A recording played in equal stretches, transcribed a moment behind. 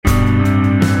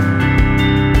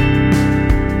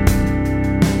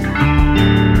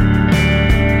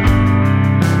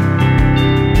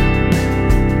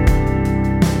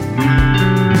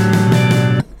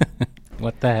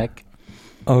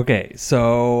Okay,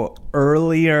 so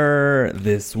earlier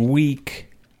this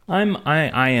week, I'm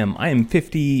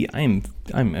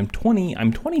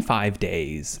 25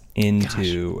 days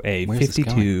into a where's this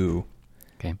 52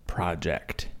 Okay.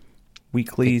 project,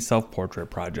 weekly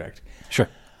self-portrait project. Sure.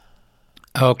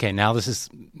 Okay, now this is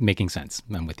making sense.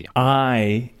 I'm with you.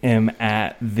 I am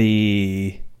at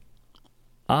the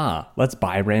let's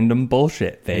buy random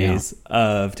bullshit phase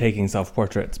of taking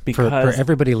self-portraits For because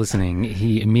everybody listening,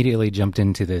 he immediately jumped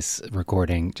into this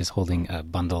recording just holding a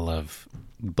bundle of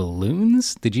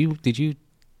balloons. Did you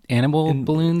animal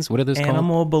balloons? What are those called?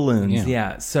 animal balloons.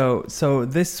 Yeah. So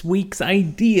this week's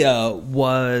idea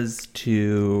was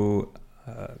to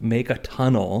make a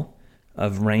tunnel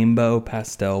of rainbow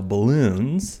pastel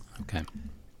balloons Okay.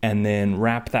 and then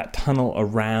wrap that tunnel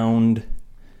around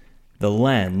the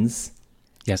lens.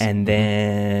 Yes. And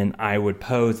then I would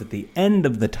pose at the end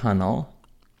of the tunnel,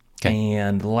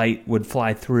 and light would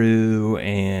fly through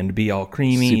and be all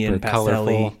creamy super and pastel-y.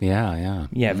 colorful. Yeah.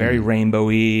 Yeah, very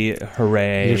rainbowy.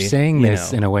 Hooray! You're saying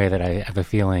this in a way that I have a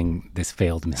feeling this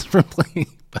failed miserably.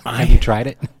 But have you tried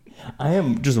it? I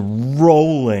am just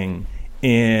rolling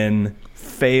in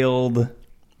failed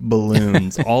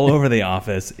balloons all over the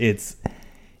office. It's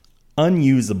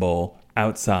unusable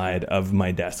outside of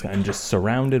my desk. I'm just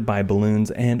surrounded by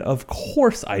balloons, and of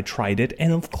course I tried it,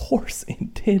 and of course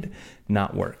it did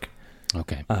not work.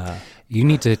 Okay. You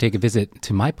need to take a visit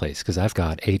to my place because I've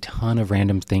got a ton of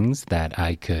random things that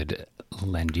I could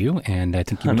lend you, and I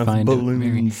think you would find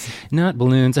balloons. not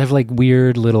balloons. I have like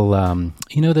weird little, those.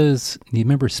 Do you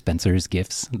remember Spencer's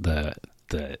Gifts, the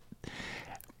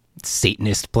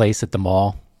Satanist place at the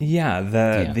mall? Yeah,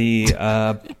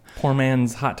 the poor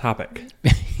man's Hot Topic.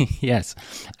 Yes.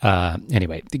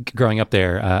 Anyway, growing up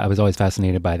there, I was always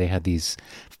fascinated by they had these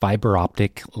fiber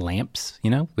optic lamps,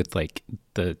 with like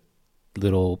the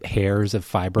little hairs of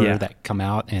fiber that come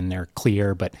out and they're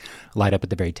clear but light up at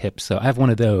the very tip. So I have one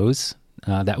of those.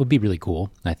 That would be really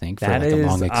cool, I think, for That like is, a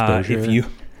long exposure.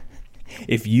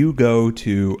 If you go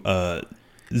to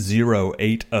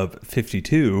 08 of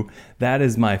 52, that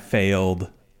is my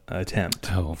failed attempt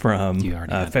from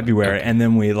February. Okay. And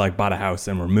then we bought a house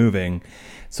and we're moving.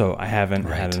 So I haven't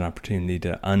had an opportunity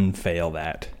to unfail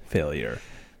that failure.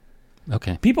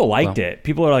 Okay. People liked it.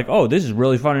 People are like, oh, this is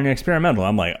really fun and experimental.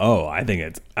 I'm like, oh, I think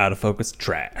it's out of focus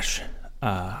trash.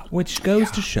 Which goes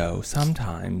to show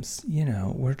sometimes,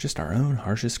 we're just our own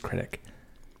harshest critic.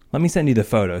 Let me send you the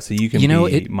photo so you can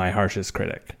be my harshest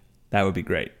critic. That would be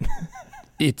great.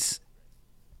 It's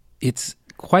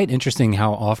quite interesting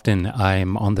how often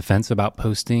I'm on the fence about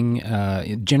posting.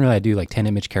 Generally, I do like 10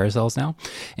 image carousels now.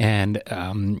 And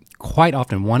quite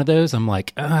often one of those, I'm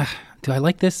like, do I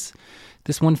like this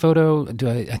one photo?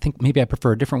 I think maybe I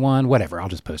prefer a different one? Whatever, I'll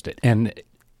just post it. And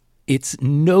it's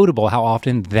notable how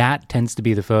often that tends to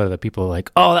be the photo that people are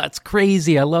like, oh, that's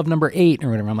crazy. I love number 8 or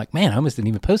whatever. I'm like, man, I almost didn't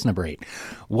even post number 8.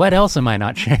 What else am I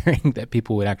not sharing that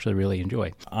people would actually really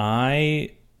enjoy?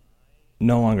 I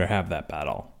no longer have that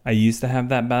battle. I used to have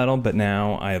that battle, but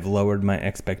now I have lowered my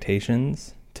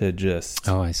expectations to just...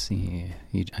 Oh, I see.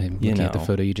 I'm looking at the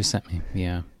photo you just sent me.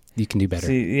 Yeah, you can do better.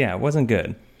 See, yeah, it wasn't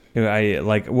good.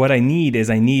 What I need is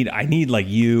I need like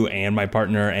you and my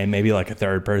partner and maybe like a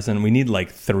third person. We need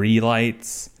like 3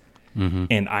 lights,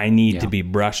 and I need to be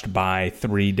brushed by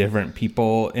 3 different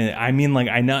people. And I mean,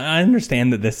 I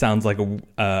understand that this sounds like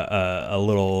a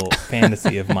little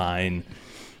fantasy of mine.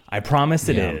 I promise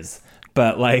it is,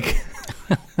 but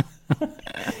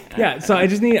yeah. So I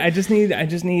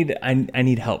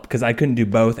need help because I couldn't do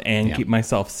both and keep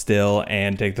myself still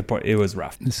and take the point. It was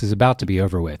rough. This is about to be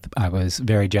over with. I was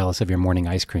very jealous of your morning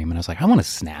ice cream, and I was like, I want a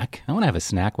snack. I want to have a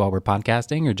snack while we're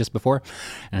podcasting or just before.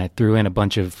 And I threw in a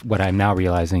bunch of what I'm now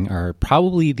realizing are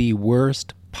probably the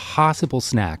worst possible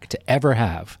snack to ever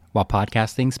have while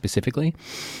podcasting, specifically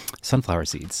sunflower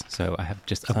seeds. So I have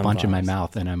just a bunch in my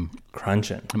mouth, and I'm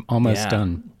crunching. I'm almost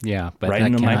done. Yeah, but right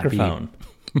in the microphone.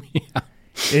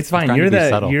 It's fine. You're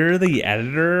the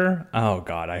editor. Oh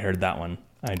God, I heard that one.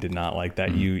 I did not like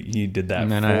that. You did that.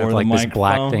 And then for I have like the this microphone.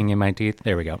 black thing in my teeth.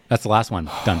 There we go. That's the last one.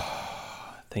 Done.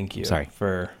 Thank you. Sorry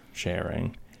for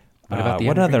sharing. What about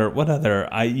the what other?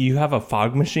 You have a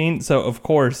fog machine. So of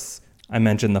course I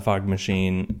mentioned the fog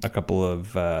machine a couple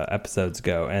of episodes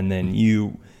ago, and then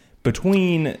you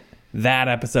between that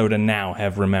episode and now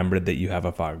have remembered that you have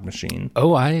a fog machine.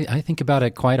 Oh, I think about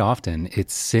it quite often.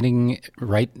 It's sitting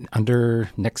right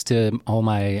next to all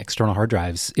my external hard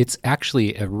drives. It's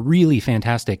actually a really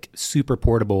fantastic, super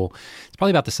portable. It's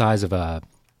probably about the size of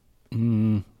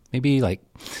maybe like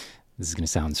This is going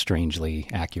to sound strangely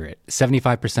accurate.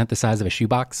 75% the size of a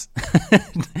shoebox.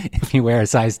 If you wear a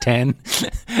size 10,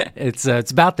 it's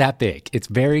about that big. It's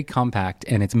very compact,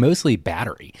 and it's mostly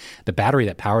battery. The battery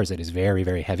that powers it is very,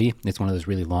 very heavy. It's one of those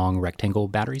really long rectangle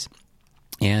batteries.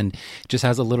 And it just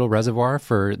has a little reservoir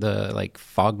for the like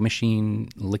fog machine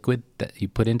liquid that you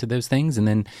put into those things. And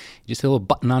then you just hit a little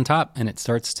button on top and it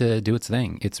starts to do its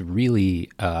thing. It's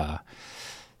really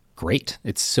great.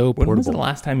 It's so portable. When was the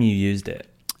last time you used it?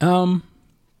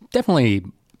 Definitely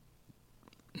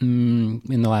in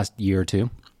the last year or two.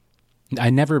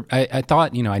 I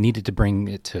thought, I needed to bring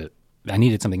it to, I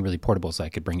needed something really portable so I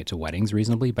could bring it to weddings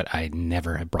reasonably, but I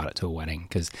never had brought it to a wedding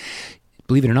because,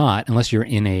 believe it or not, unless you're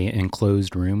in an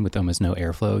enclosed room with almost no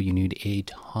airflow, you need a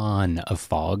ton of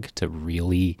fog to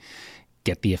really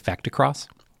get the effect across.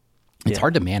 It's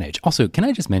hard to manage. Also, can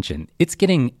I just mention, it's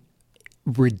getting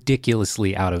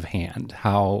ridiculously out of hand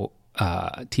how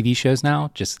TV shows now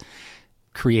just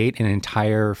create an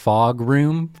entire fog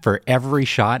room for every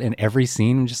shot and every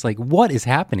scene. I'm just like, what is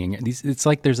happening? It's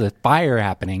like there's a fire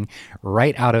happening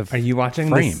right out of frame. Are you watching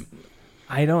this?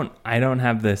 I don't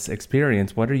have this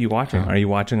experience. What are you watching? Are you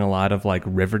watching a lot of like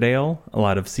Riverdale, a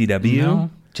lot of CW?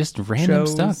 No, just random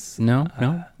shows? stuff. No.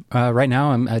 Right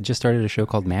now I just started a show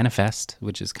called Manifest,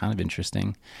 which is kind of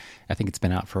interesting. I think it's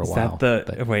been out for a while.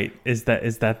 Is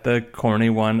that the corny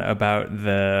one about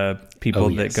the people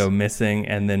that go missing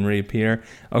and then reappear?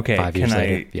 Okay, 5 years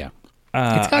later, yeah.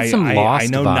 It's got some Lost I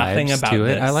know vibes nothing about to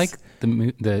it. this. I like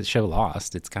the show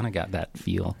Lost. It's kind of got that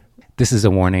feel. This is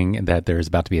a warning that there's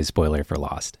about to be a spoiler for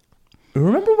Lost.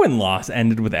 Remember when Lost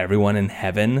ended with everyone in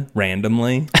heaven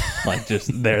randomly? Like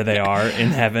just there they are in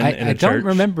heaven in a church? I don't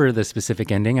remember the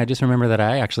specific ending. I just remember that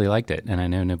I actually liked it, and I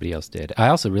know nobody else did. I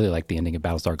also really liked the ending of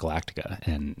Battlestar Galactica,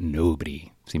 and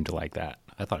nobody seemed to like that.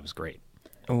 I thought it was great.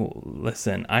 Oh,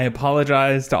 listen, I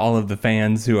apologize to all of the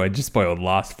fans who I just spoiled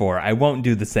Lost for. I won't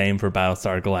do the same for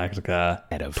Battlestar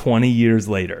Galactica 20 years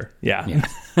later. Yeah.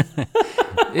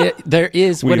 There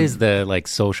is, what is the like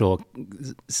social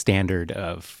standard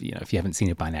of, if you haven't seen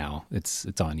it by now, it's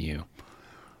on you.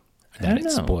 That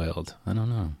it's spoiled. I don't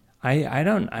know. I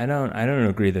don't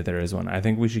agree that there is one. I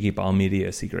think we should keep all media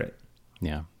a secret.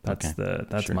 Yeah. That's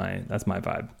my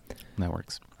vibe. That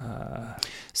works.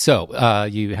 So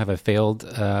you have a failed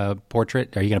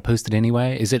portrait. Are you going to post it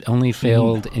anyway? Is it only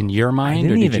failed in your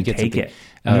mind, or did you get take it?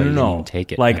 No.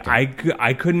 Take it. Like okay.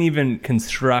 I couldn't even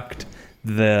construct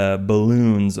the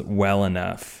balloons well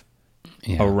enough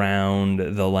around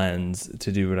the lens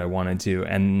to do what I wanted to,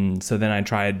 and so then I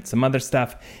tried some other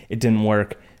stuff. It didn't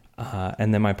work,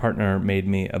 and then my partner made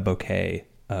me a bouquet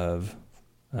of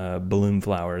balloon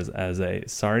flowers as a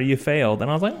sorry you failed,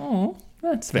 and I was like, oh,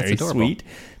 that's very sweet.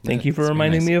 Thank you for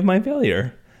reminding me of my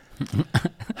failure.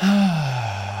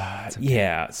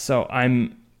 Yeah, so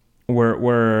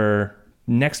we're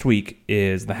next week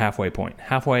is the halfway point.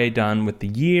 Halfway done with the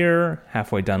year,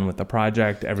 halfway done with the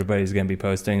project. Everybody's going to be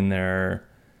posting their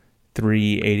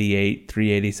 388,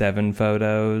 387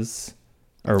 photos,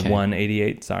 or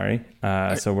 188, sorry.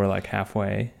 So we're like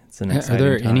halfway. It's an exciting time. Are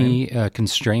there time. any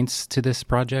constraints to this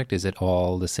project? Is it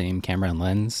all the same camera and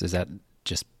lens? Is that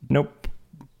just... Nope.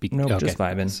 Just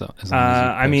vibing. So,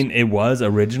 I mean, it was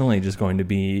originally just going to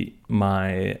be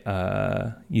my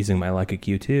using my Leica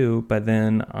Q2, but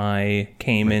then I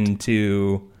came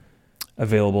into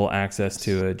available access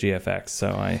to a GFX, so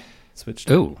I switched.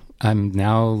 Oh, I'm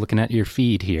now looking at your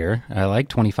feed here. I like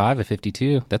 25 of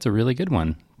 52. That's a really good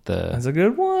one. That's a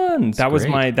good one.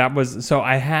 So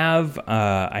I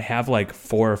have like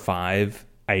 4 or 5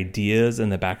 ideas in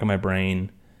the back of my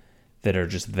brain that are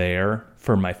just there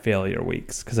for my failure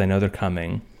weeks because I know they're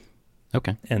coming.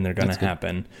 Okay. And they're going to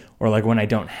happen. Or like when I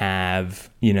don't have,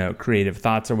 creative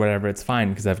thoughts or whatever, it's fine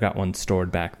because I've got one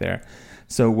stored back there.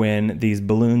 So when these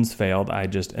balloons failed, I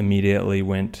just immediately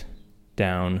went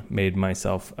down, made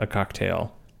myself a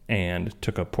cocktail, and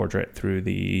took a portrait through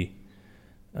the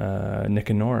Nick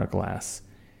and Nora glass.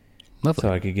 Lovely.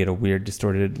 So I could get a weird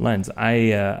distorted lens.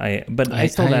 I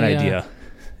stole that idea.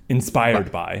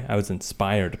 I was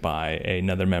inspired by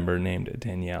another member named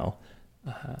Danielle,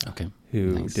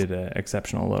 who did an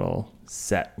exceptional little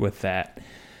set with that.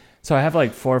 So I have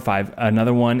like 4 or 5.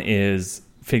 Another one is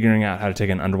figuring out how to take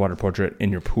an underwater portrait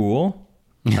in your pool.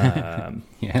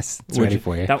 Yes, it's ready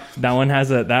for you. That one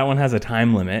has a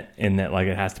time limit in that like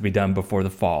it has to be done before the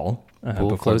fall.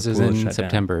 Pool closes in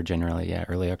September generally. Yeah,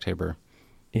 early October.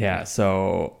 Yeah,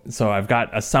 so I've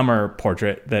got a summer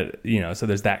portrait that, so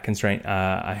there's that constraint.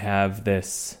 I have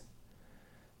this,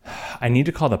 I need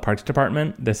to call the parks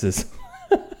department. This is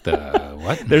the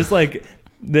what?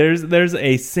 There's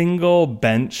a single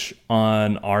bench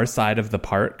on our side of the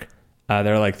park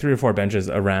There are like 3 or 4 benches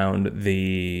around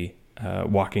the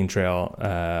walking trail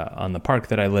on the park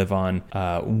that I live on.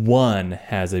 One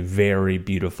has a very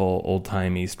beautiful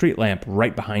old-timey street lamp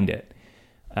right behind it.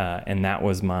 And that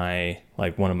was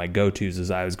one of my go-tos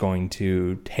is I was going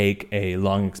to take a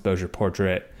long exposure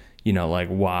portrait, like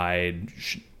wide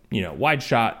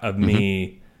shot of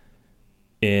me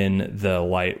in the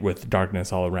light with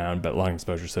darkness all around, but long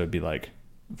exposure. So it'd be like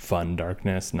fun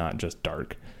darkness, not just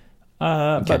dark.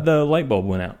 But the light bulb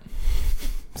went out.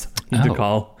 So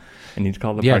I need to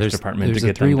call the parks department to get them to fix it. There's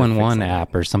a 311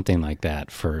 app or something like that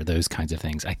for those kinds of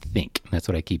things. I think that's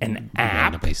what I keep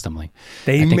randomly stumbling.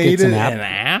 They made it an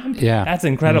app? Yeah. That's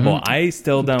incredible. Mm-hmm. I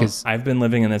still don't. I've been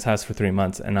living in this house for 3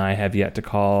 months and I have yet to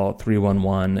call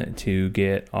 311 to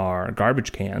get our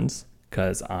garbage cans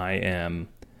because I am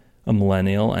a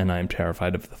millennial and I'm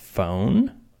terrified of the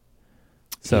phone.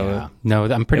 So no,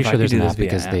 I'm pretty sure there's an app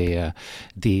because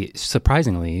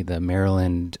surprisingly, the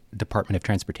Maryland Department of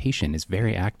Transportation is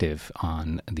very active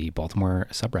on the Baltimore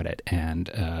subreddit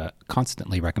and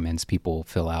constantly recommends people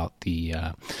fill out the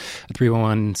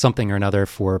 311 something or another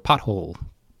for pothole.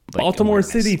 Baltimore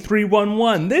awareness. City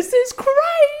 311. This is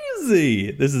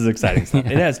crazy. This is exciting stuff.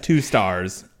 It has 2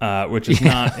 stars, which is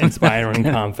not inspiring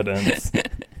confidence.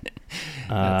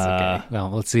 That's okay. Well,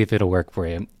 let's see if it'll work for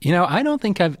you. I don't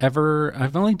think I've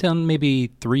only done maybe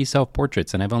 3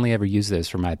 self-portraits and I've only ever used those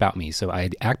for my About Me. So I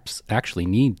actually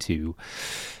need to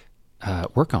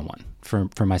work on one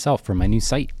for myself, for my new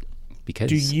site,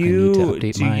 because I need to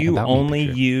update my About Me only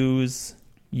picture. Use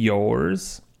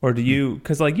yours? Or do you,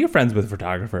 because you're friends with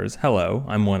photographers. Hello,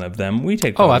 I'm one of them. We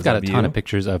take photos I've got of a ton of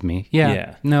pictures of me.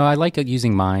 Yeah. No, I like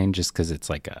using mine just because it's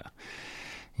like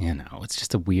it's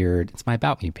just it's my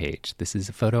About Me page. This is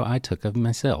a photo I took of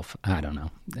myself. I don't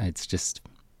know.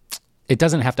 It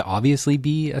doesn't have to obviously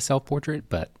be a self-portrait,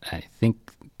 but I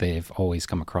think they've always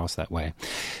come across that way.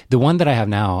 The one that I have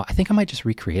now, I think I might just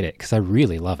recreate it because I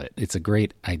really love it. It's a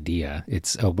great idea.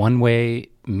 It's a one-way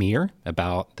mirror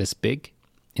about this big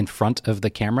in front of the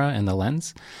camera and the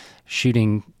lens,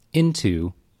 shooting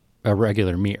into a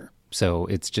regular mirror. So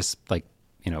it's just like,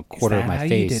 quarter of my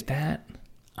face. You did that?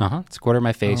 It's a quarter of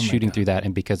my face shooting through that.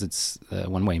 And because it's a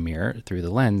one-way mirror through the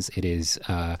lens, it is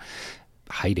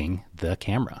hiding the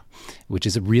camera, which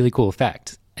is a really cool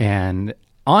effect. And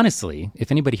honestly,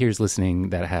 if anybody here is listening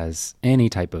that has any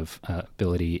type of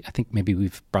ability, I think maybe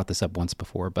we've brought this up once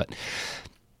before, but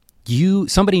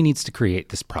somebody needs to create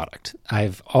this product.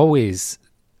 I've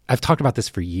talked about this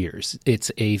for years.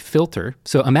 It's a filter.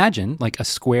 So imagine like a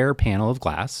square panel of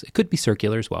glass. It could be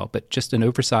circular as well, but just an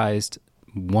oversized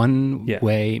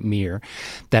one-way mirror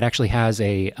that actually has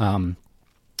a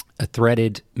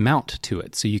threaded mount to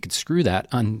it. So you could screw that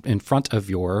in front of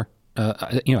your,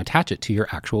 attach it to your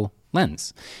actual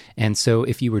lens. And so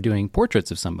if you were doing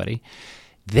portraits of somebody,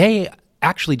 they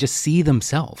actually just see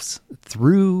themselves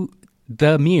through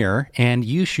the mirror and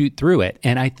you shoot through it.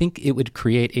 And I think it would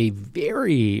create a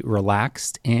very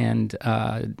relaxed and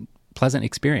pleasant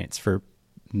experience for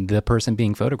the person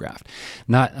being photographed.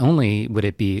 Not only would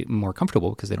it be more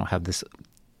comfortable because they don't have this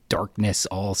darkness,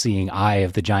 all-seeing eye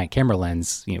of the giant camera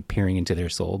lens, peering into their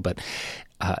soul, but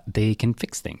they can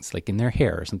fix things like in their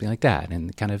hair or something like that,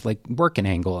 and kind of like work an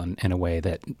angle in a way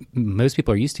that most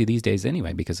people are used to these days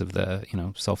anyway because of the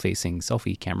self-facing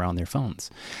selfie camera on their phones.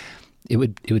 It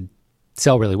would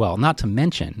sell really well. Not to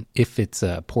mention, if it's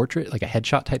a portrait, like a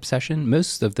headshot type session,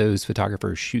 most of those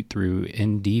photographers shoot through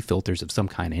ND filters of some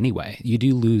kind anyway. You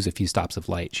do lose a few stops of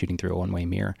light shooting through a one-way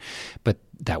mirror, but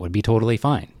that would be totally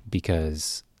fine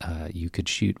because you could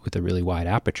shoot with a really wide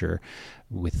aperture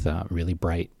with really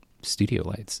bright studio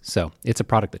lights. So it's a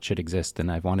product that should exist, and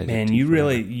I've wanted it to. Man, you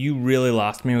really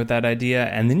lost me with that idea,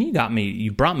 and then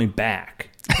you brought me back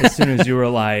as soon as you were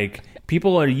like,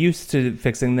 people are used to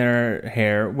fixing their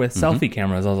hair with selfie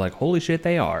cameras. I was like, holy shit,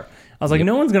 they are. I was like,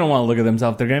 no one's going to want to look at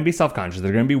themselves. They're going to be self-conscious.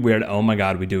 They're going to be weird. Oh my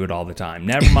God, we do it all the time.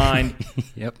 Never mind.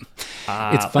 Yep.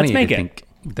 It's funny. Let's make it.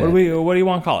 What do you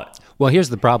want to call it? Well, here's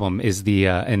the problem is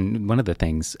and one of the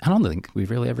things, I don't think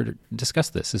we've really ever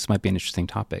discussed this. This might be an interesting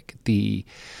topic. The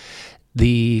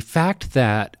fact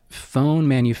that phone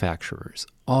manufacturers,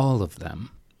 all of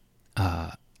them,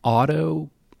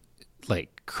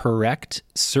 correct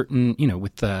certain,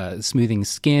 with the smoothing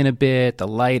skin a bit, the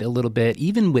light a little bit,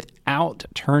 even without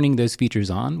turning those features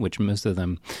on, which most of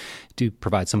them do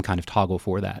provide some kind of toggle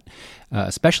for that,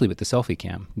 especially with the selfie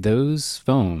cam. Those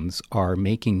phones are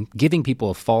giving people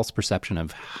a false perception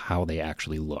of how they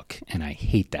actually look, and I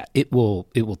hate that. It will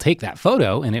take that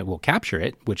photo and it will capture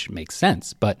it, which makes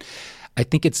sense, but I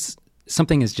think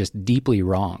something is just deeply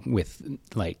wrong with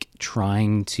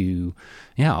trying to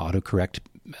autocorrect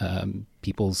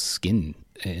people's skin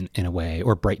in a way,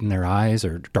 or brighten their eyes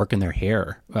or darken their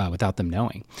hair without them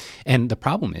knowing. And the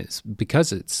problem is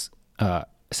because it's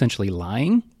essentially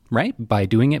lying, right? By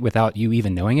doing it without you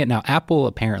even knowing it. Now, Apple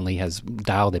apparently has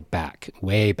dialed it back,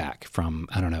 way back from,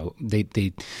 I don't know,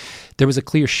 there was a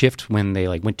clear shift when they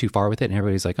like went too far with it, and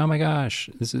everybody's like, oh my gosh,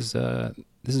 this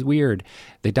is weird.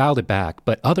 They dialed it back,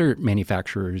 but other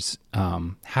manufacturers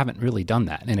haven't really done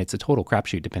that. And it's a total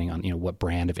crapshoot depending on, what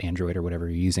brand of Android or whatever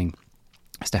you're using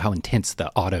as to how intense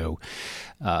the auto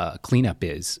cleanup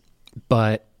is.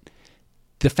 But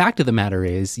the fact of the matter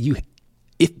is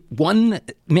if one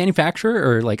manufacturer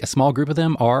or like a small group of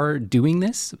them are doing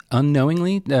this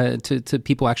unknowingly to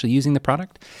people actually using the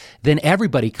product, then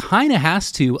everybody kind of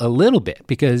has to a little bit,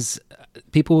 because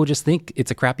people will just think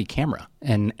it's a crappy camera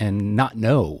and not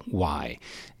know why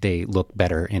they look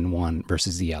better in one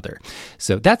versus the other.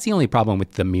 So that's the only problem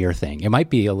with the mirror thing. It might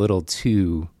be a little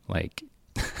too like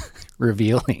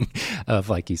revealing of,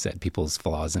 like you said, people's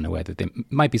flaws in a way that they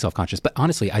might be self-conscious. But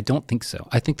honestly, I don't think so.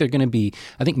 I think I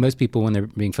think most people, when they're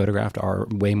being photographed, are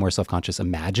way more self-conscious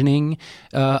imagining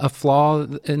a flaw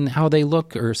in how they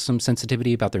look, or some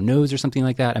sensitivity about their nose or something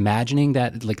like that, imagining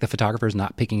that like the photographer is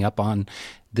not picking up on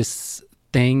this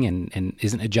thing and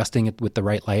isn't adjusting it with the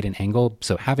right light and angle.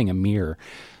 So having a mirror,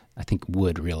 I think,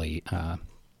 would really...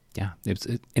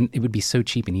 and it would be so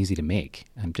cheap and easy to make.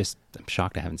 I'm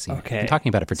shocked I haven't seen it. I'm talking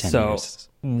about it for 10 years. So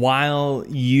while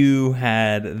you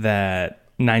had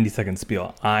that 90-second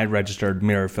spiel, I registered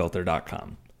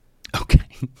mirrorfilter.com. Okay,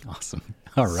 awesome.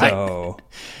 All right. So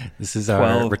this is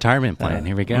our retirement plan.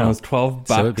 Here we go. It was $12.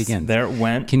 So it begins. There it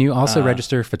went. Can you also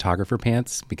register photographer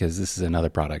pants? Because this is another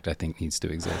product I think needs to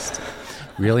exist.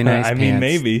 Really nice pants. I mean,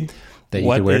 maybe. That you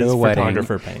could wear to a wedding.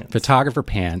 Photographer pants? Photographer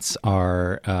pants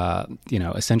are,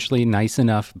 essentially nice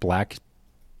enough black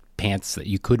pants that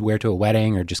you could wear to a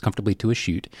wedding or just comfortably to a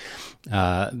shoot.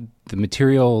 The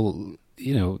material,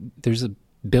 there's a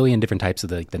billion different types of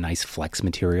the nice flex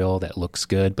material that looks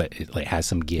good, but it has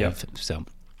some give. Yep. So,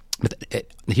 but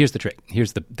here's the trick.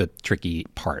 Here's the tricky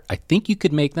part. I think you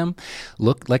could make them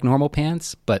look like normal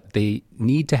pants, but they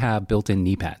need to have built-in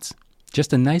knee pads.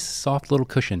 Just a nice, soft little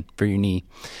cushion for your knee.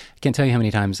 I can't tell you how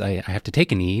many times I have to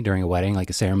take a knee during a wedding, like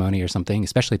a ceremony or something,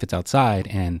 especially if it's outside,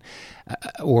 and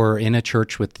or in a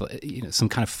church with some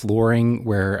kind of flooring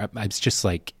where it's just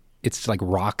like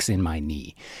rocks in my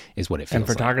knee, is what it feels like.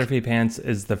 And photography pants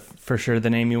is for sure the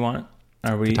name you want?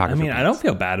 Are we? I mean, pants. I don't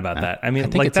feel bad about that. I mean,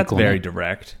 like that's cool very name.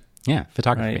 Direct. Yeah,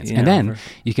 photography pants. And then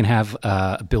you can have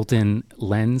a built-in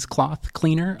lens cloth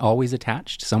cleaner always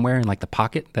attached somewhere in like the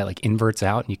pocket that like inverts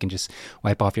out, and you can just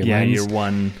wipe off your lens.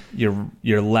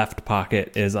 Your left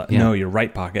pocket is your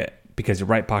right pocket, because your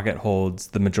right pocket holds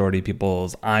the majority of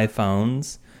people's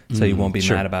iPhones, so you won't be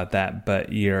mad about that.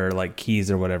 But your like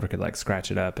keys or whatever could like scratch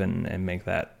it up and make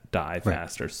that die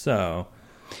faster. So,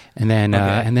 and then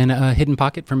a hidden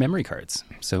pocket for memory cards.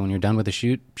 So when you're done with the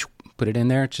shoot, put it in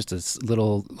there. It's just a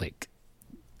little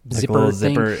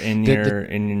zipper in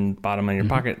your bottom of your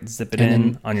pocket. Zip it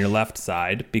in on your left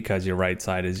side, because your right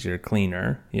side is your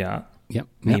cleaner. Yeah. Yep.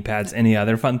 Knee pads. Any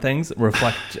other fun things?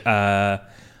 Reflective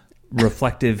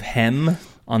hem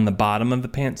on the bottom of the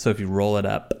pants. So if you roll it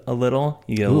up a little,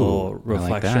 you get a little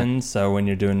reflection. Like so when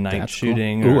you're doing night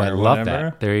shooting, cool. I love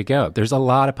that. There you go. There's a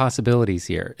lot of possibilities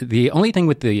here. The only thing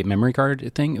with the memory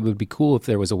card thing, it would be cool if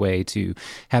there was a way to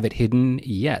have it hidden,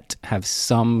 yet have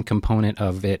some component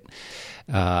of it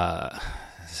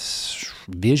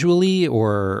visually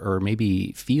or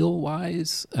maybe feel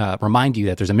wise remind you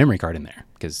that there's a memory card in there,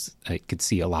 because I could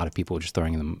see a lot of people just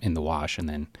throwing them in the wash, and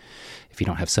then if you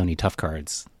don't have Sony Tough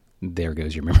Cards, there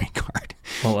goes your memory card.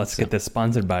 Well, let's get this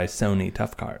sponsored by Sony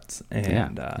Tough Cards,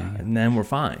 and then we're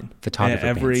fine. Photographer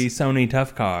Every pants. Sony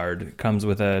Tough Card comes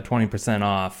with a 20%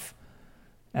 off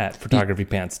at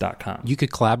photographypants.com. You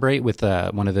could collaborate with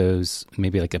one of those,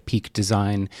 maybe like a Peak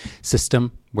Design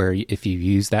system, where if you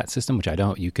use that system, which I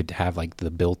don't, you could have like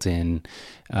the built-in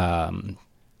they're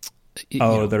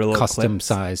little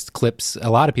custom-sized clips. A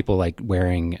lot of people like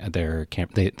wearing their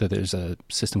there's a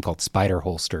system called Spider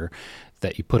Holster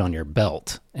that you put on your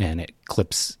belt, and it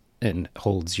clips and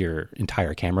holds your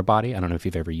entire camera body. I don't know if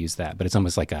you've ever used that, but it's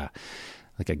almost like a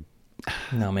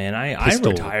No, man, I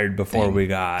retired before we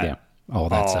got all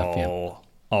that stuff. Yeah.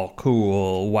 All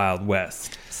cool Wild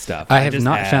West stuff. I have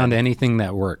not found anything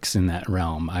that works in that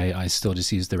realm. I still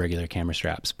just use the regular camera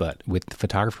straps, but with the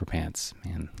photographer pants,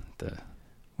 man,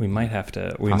 we might have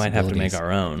to make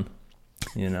our own,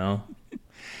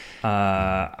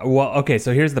 well, okay,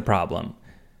 so here's the problem.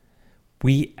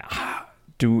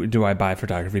 Do I buy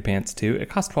photography pants too? It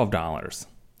costs $12.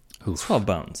 It's 12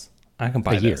 bones. I can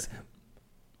buy this.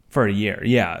 For a year,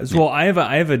 yeah. Well, I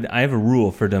have a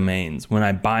rule for domains. When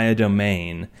I buy a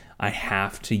domain, I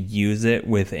have to use it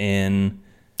within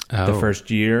the first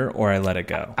year, or I let it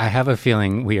go. I have a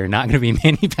feeling we are not going to be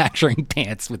manufacturing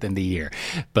pants within the year,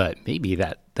 but maybe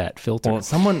that filter.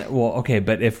 Well, okay,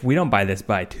 but if we don't buy this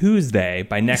by Tuesday,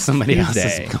 by next Somebody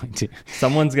Tuesday, else is going to.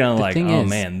 Someone's going to is,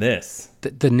 man, this.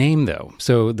 The name, though.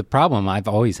 So the problem I've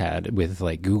always had with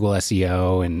like Google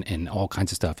SEO and all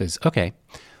kinds of stuff is, okay,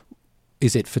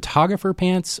 is it photographer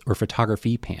pants or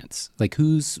photography pants? Like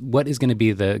what is going to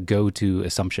be the go-to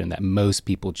assumption that most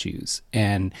people choose?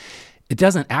 And it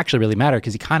doesn't actually really matter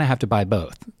because you kind of have to buy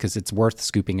both because it's worth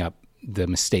scooping up the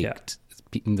mistake,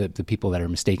 the people that are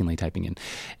mistakenly typing in.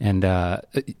 And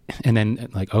then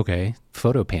like, okay,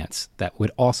 photo pants, that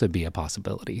would also be a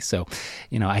possibility. So,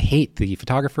 I hate the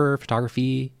photographers.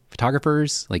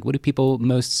 Like, what do people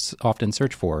most often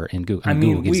search for in Google?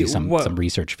 Google gives you some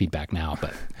research feedback now,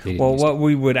 but what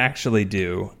we would actually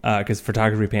do, because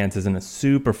photography pants isn't a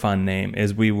super fun name,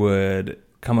 is we would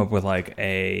come up with like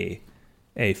a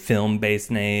film-based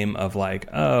name of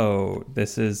like, oh,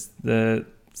 this is the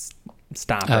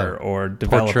stopper or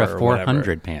developer Portra or 400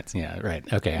 whatever. Pants. Yeah, right.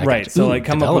 Okay. Right. So like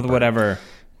come up with whatever.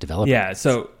 Developer. Yeah.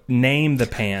 So name the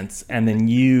pants and then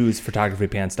use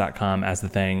photographypants.com as the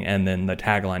thing. And then the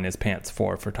tagline is pants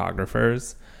for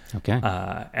photographers. Okay.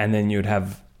 And then you'd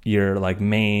have your like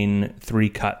main 3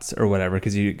 cuts or whatever,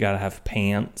 because you got to have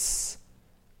pants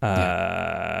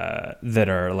that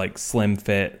are like slim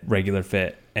fit, regular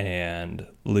fit, and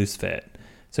loose fit.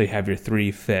 So you have your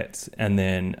 3 fits and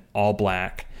then all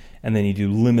black. And then you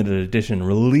do limited edition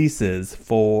releases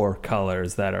for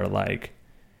colors that are like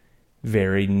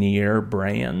very near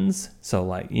brands. So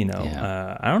like,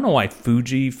 I don't know why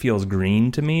Fuji feels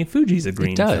green to me. Fuji's a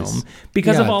green film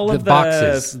because of all of the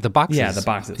boxes. The boxes. Yeah, the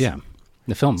boxes. Yeah,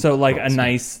 the film. So like a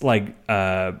nice like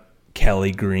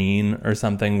Kelly green or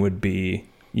something would be,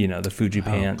 the Fuji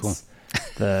pants. Cool.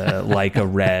 The Leica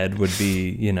red would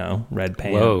be, red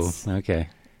pants. Whoa, okay.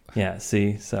 Yeah,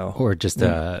 see, so... Or just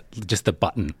the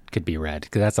button could be red,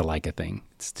 because that's a Leica thing.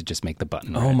 It's to just make the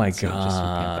button red. Oh my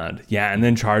God. Yeah, and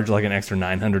then charge like an extra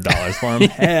 $900 for them.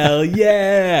 Hell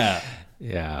yeah!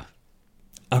 Yeah.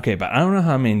 Okay, but I don't know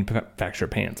how to manufacture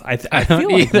pants. I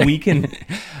feel like we can...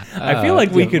 I feel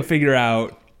like we could figure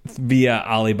out via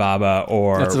Alibaba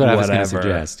or that's what whatever, I was going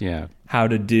to suggest, yeah. how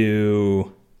to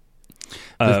do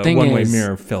a one-way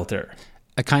mirror filter.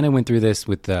 I kind of went through this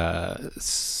with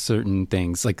certain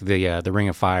things, like the Ring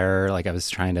of Fire. Like I was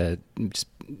trying to just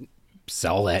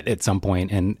sell that at some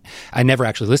point, and I never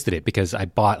actually listed it because I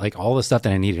bought like all the stuff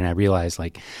that I needed, and I realized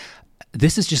like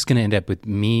this is just going to end up with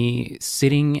me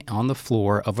sitting on the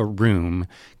floor of a room,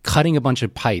 cutting a bunch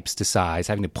of pipes to size,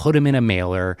 having to put them in a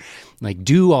mailer, like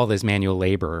do all this manual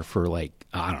labor for like,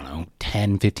 I don't know,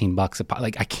 $10, $15 a pipe.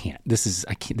 Like I can't, this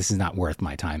is not worth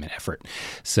my time and effort.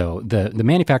 So the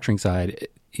manufacturing side,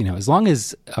 as long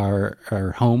as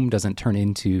our home doesn't turn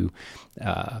into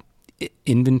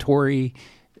inventory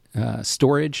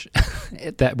storage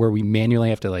that where we manually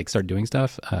have to like start doing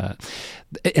stuff.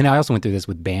 And I also went through this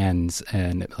with bands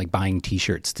and like buying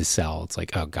t-shirts to sell. It's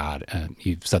like, oh God,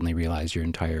 you've suddenly realized your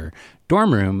entire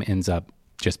dorm room ends up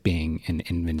just being an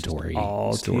inventory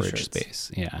storage t-shirts.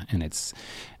 Space. Yeah. And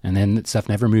then stuff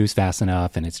never moves fast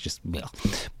enough and it's just,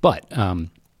 but,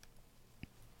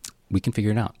 we can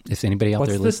figure it out. If anybody out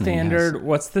there listening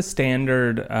what's the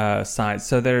standard size?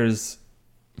 So there's,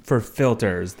 for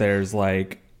filters, there's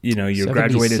like, your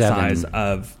graduated size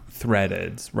of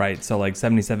threaded, right? So like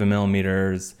 77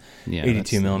 millimeters,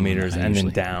 82 millimeters, and then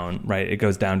down, right? It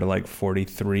goes down to like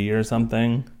 43 or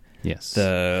something. Yes.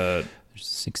 There's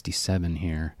 67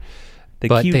 here.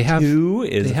 But Q2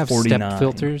 is they have 49. Step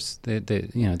filters.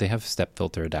 They have step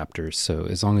filter adapters. So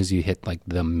as long as you hit like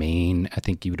the main, I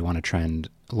think you would want to trend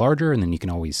larger, and then you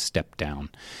can always step down.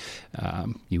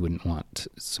 You wouldn't want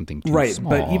something too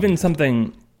small. But even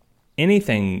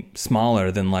anything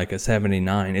smaller than like a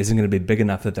 79 isn't going to be big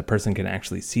enough that the person can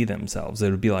actually see themselves. It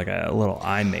would be like a little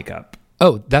eye makeup.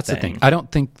 Oh, that's the thing. I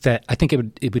think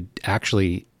it would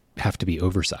actually have to be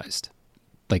oversized.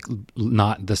 Like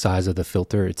not the size of the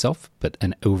filter itself, but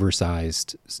an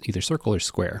oversized either circle or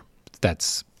square.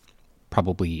 That's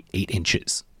probably 8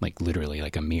 inches, like literally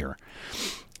like a mirror,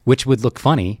 which would look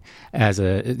funny as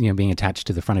being attached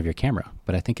to the front of your camera.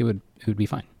 But I think it would be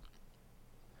fine.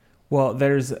 Well,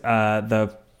 there's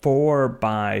the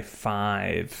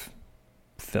 4x5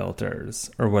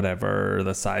 filters or whatever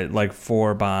the size, like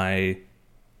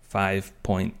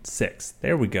 4x5.6.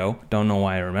 There we go. Don't know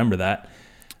why I remember that.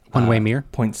 One-way mirror?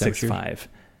 0.65.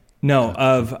 No,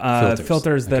 of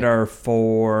filters that are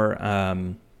for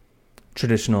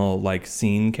traditional like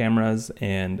scene cameras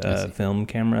and film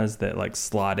cameras that like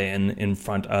slot in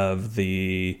front of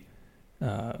the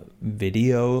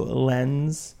video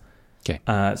lens. Okay.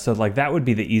 So like that would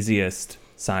be the easiest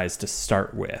size to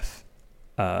start with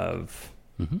of,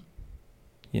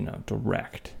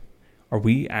 direct. Are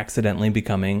we accidentally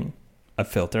becoming a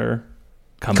filter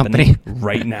company?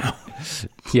 Right now?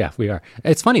 Yeah, we are.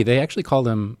 It's funny. They actually call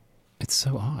them, it's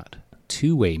so odd,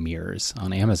 two-way mirrors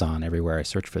on Amazon everywhere I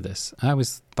search for this. I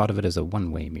always thought of it as a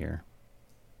one-way mirror.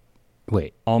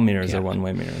 Wait. All mirrors are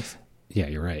one-way mirrors. Yeah,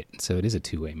 you're right. So it is a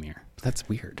two-way mirror. But that's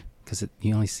weird because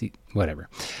you only see, whatever.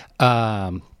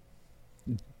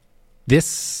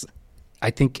 This, I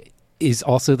think, is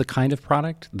also the kind of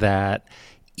product that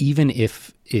even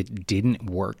if it didn't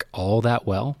work all that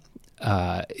well,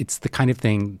 it's the kind of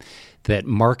thing that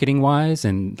marketing wise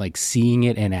and like seeing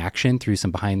it in action through some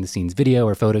behind the scenes video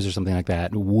or photos or something like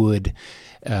that would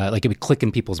it would click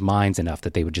in people's minds enough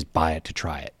that they would just buy it to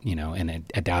try it, and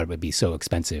I doubt it would be so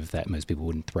expensive that most people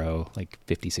wouldn't throw like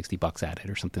 $50-$60 at it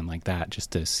or something like that just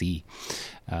to see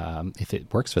if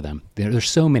it works for them. There's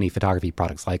so many photography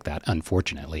products like that,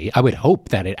 unfortunately. I would hope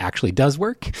that it actually does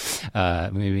work.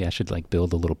 Maybe I should like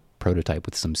build a little prototype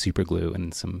with some super glue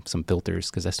and some filters,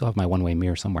 because I still have my one-way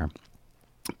mirror somewhere.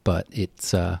 But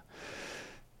it's but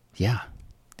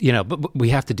we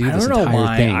have to do this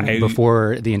entire thing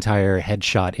before the entire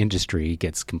headshot industry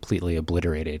gets completely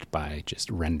obliterated by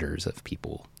just renders of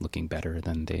people looking better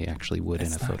than they actually would in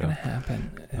a photo. That's not going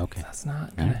to happen. Okay. That's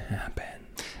not going to happen.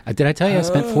 Did I tell you I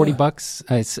spent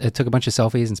 $40? I took a bunch of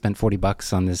selfies and spent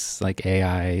 $40 on this like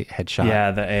AI headshot.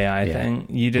 Yeah, the AI thing.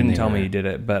 You didn't tell me you did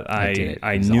it, but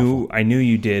I knew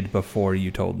you did before you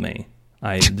told me.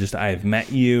 I've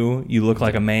met you. You look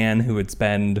like a man who would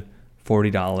spend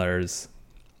 $40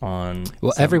 on.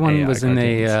 Well, everyone AI was cartoons.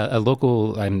 in a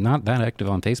local. I'm not that active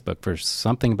on Facebook. For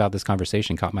something about this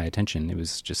conversation caught my attention. It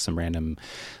was just some random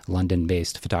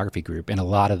London-based photography group, and a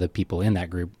lot of the people in that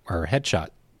group are headshot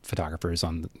photographers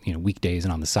on weekdays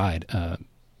and on the side,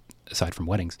 aside from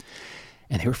weddings,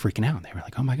 and they were freaking out. They were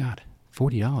like, "Oh my God,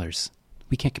 $40!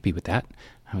 We can't compete with that."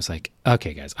 I was like,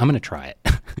 "Okay, guys, I'm going to try it,"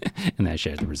 and then I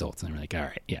shared the results, and they were like, "All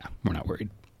right, yeah, we're not worried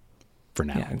for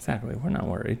now." Yeah, exactly. We're not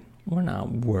worried.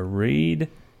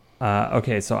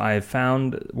 Okay, so I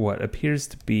found what appears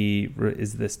to be,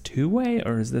 is this two-way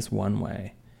or is this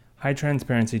one-way? High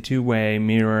transparency two-way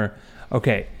mirror.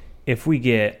 Okay. If we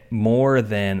get more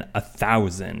than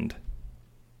 1,000,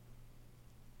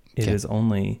 it is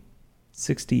only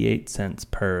 68 cents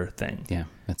per thing. Yeah,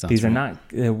 that sounds These right. are not,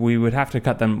 we would have to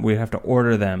cut them, we'd have to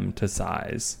order them to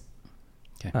size.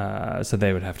 Okay. So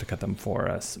they would have to cut them for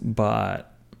us.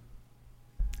 But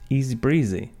easy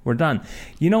breezy. We're done.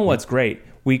 You know what's great?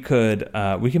 We could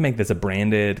make this a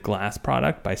branded glass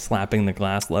product by slapping the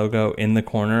glass logo in the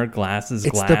corner. Glass is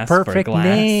glass. It's the perfect for glass.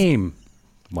 name.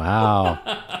 Wow.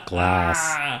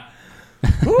 Glass.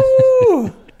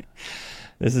 Woo!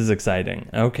 This is exciting.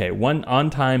 Okay, one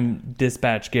on-time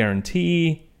dispatch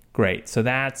guarantee. Great. So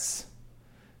that's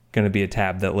going to be a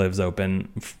tab that lives open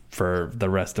for the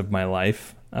rest of my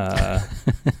life. That's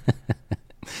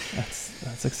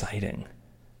exciting.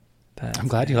 I'm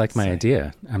glad you like my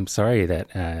idea. I'm sorry that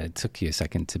it took you a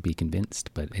second to be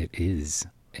convinced, but it is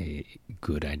a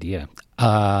good idea.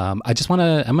 I'm going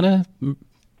to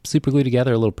super glue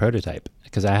together a little prototype,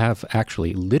 because I have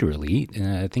actually literally,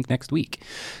 I think next week,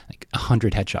 like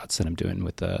 100 headshots that I'm doing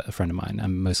with a friend of mine.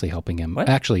 I'm mostly helping him. What?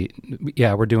 Actually,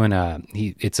 yeah, we're doing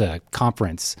it's a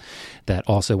conference that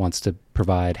also wants to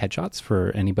provide headshots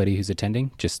for anybody who's attending.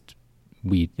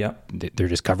 They're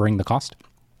just covering the cost.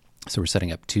 So we're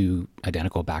setting up 2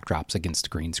 identical backdrops against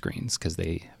green screens because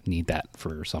they need that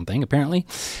for something apparently.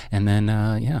 And then,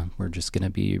 we're just going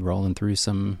to be rolling through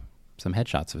some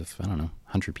headshots of,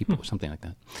 100 people or something like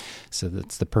that. So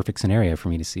that's the perfect scenario for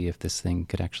me to see if this thing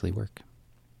could actually work.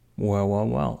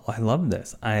 Well. I love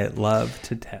this. I love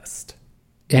to test.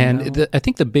 And I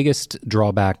think the biggest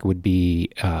drawback would be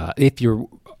if you're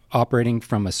operating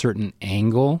from a certain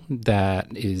angle that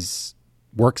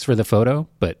works for the photo,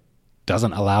 but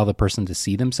doesn't allow the person to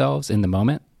see themselves in the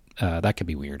moment, that could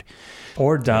be weird.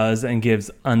 Or does and gives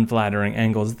unflattering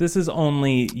angles. This is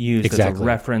only used as a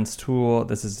reference tool.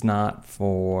 This is not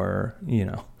for,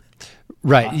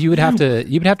 Right. You would have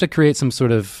to create some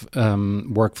sort of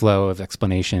workflow of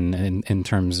explanation in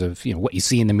terms of, what you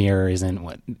see in the mirror isn't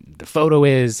what the photo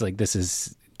is. Like, this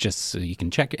is just so you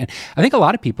can check it. And I think a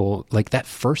lot of people, like that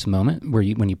first moment where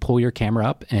when you pull your camera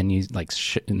up and you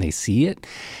and they see it,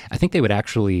 I think they would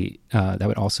actually, that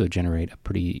would also generate a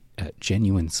pretty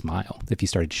genuine smile if you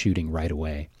started shooting right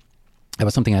away. that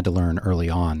was something I had to learn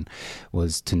early on,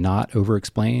 was to not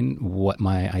over-explain what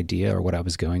my idea or what I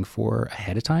was going for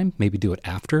ahead of time. Maybe do it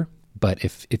after. But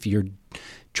if you're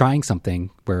trying something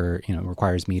where, you know, it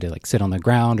requires me to like sit on the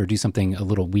ground or do something a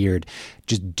little weird,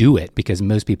 just do it, because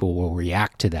most people will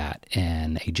react to that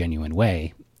in a genuine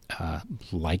way,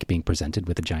 like being presented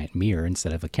with a giant mirror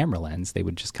instead of a camera lens. They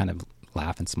would just kind of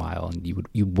laugh and smile, and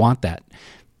you want that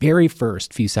very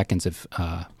first few seconds of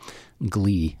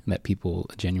glee that people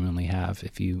genuinely have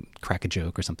if you crack a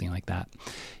joke or something like that.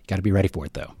 You got to be ready for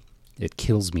it, though. It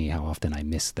kills me how often I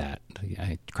miss that.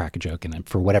 I crack a joke, and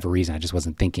for whatever reason, I just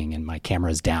wasn't thinking, and my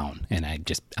camera's down, and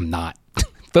I'm not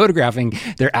photographing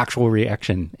their actual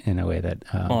reaction in a way that...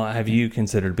 well, have you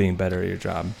considered being better at your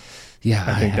job? Yeah,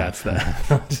 I think that's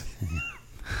the...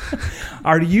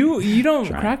 Are you don't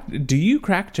Trying. crack? Do you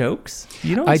crack jokes?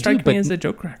 You don't I strike do, but me as a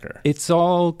joke cracker. It's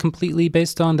all completely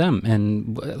based on them,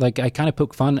 and like I kind of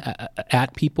poke fun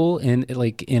at people in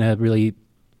a really,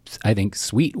 I think,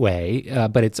 sweet way,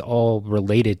 but it's all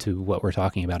related to what we're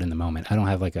talking about in the moment. I don't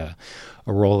have like a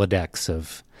Rolodex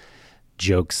of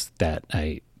jokes that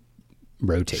I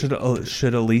rotate.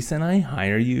 Should Elise and I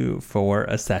hire you for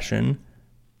a session?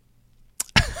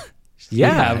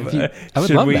 Yeah, I would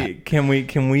love that. Can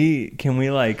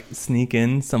we like sneak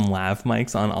in some lav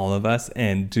mics on all of us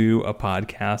and do a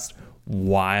podcast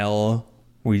while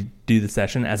we do the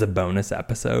session as a bonus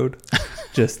episode?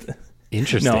 Just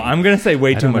interesting. No, I'm gonna say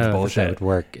way too much bullshit. That would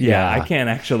work. Yeah, I can't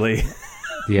actually.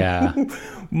 Yeah,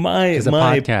 my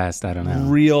podcast, I don't know.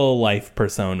 Real life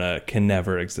persona can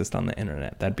never exist on the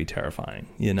internet. That'd be terrifying.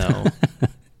 You know.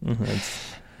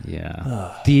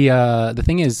 Yeah. The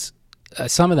thing is,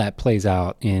 some of that plays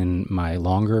out in my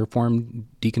longer form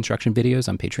deconstruction videos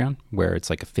on Patreon, where it's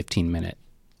like a 15-minute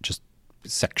just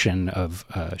section of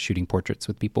shooting portraits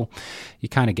with people. You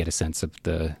kind of get a sense of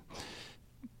the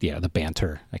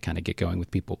banter I kind of get going with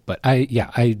people. But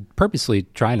I purposely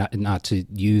try not to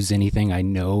use anything I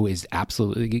know is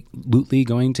absolutely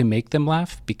going to make them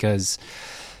laugh, because...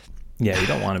 Yeah, you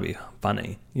don't want to be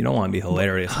funny. You don't want to be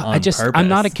hilarious on purpose. I'm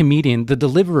not a comedian. The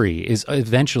delivery is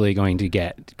eventually going to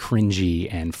get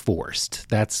cringy and forced.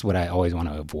 That's what I always want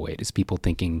to avoid, is people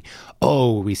thinking,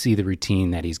 oh, we see the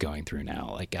routine that he's going through now.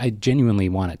 Like, I genuinely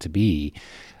want it to be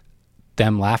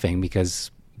them laughing because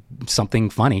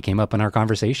something funny came up in our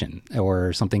conversation,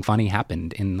 or something funny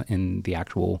happened in the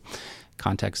actual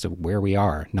context of where we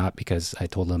are, not because I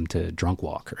told them to drunk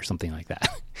walk or something like that.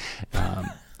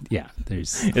 Yeah,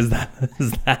 there's... Is that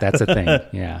That's a thing,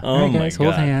 yeah. Oh, all right, my guys,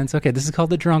 hold God. hands. Okay, this is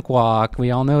called the drunk walk. We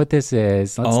all know what this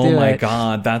is. Let's do it. Oh, my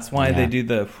God. That's why they do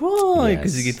the...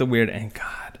 Because you get the weird... And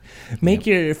God, make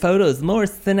your photos more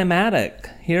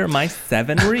cinematic. Here are my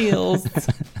 7 reels.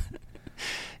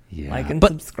 Yeah. Like and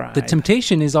but subscribe. the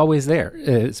temptation is always there,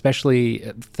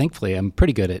 especially, thankfully, I'm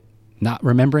pretty good at not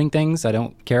remembering things I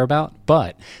don't care about,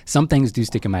 but some things do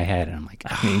stick in my head, and I'm like,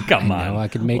 I mean, come on. I know I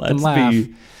could make them laugh.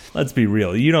 Let's be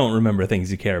real. You don't remember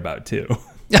things you care about, too.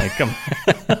 Like, come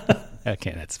on.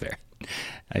 Okay, that's fair.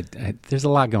 There's a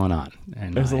lot going on.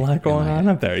 There's a lot going on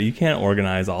up there. You can't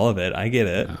organize all of it. I get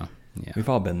it. Oh, yeah. We've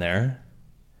all been there.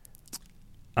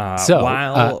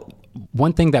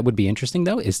 One thing that would be interesting,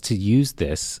 though, is to use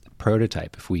this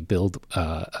prototype if we build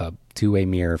a two-way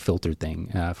mirror filter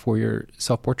thing for your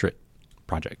self-portrait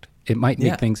project. It might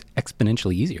make things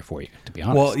exponentially easier for you, to be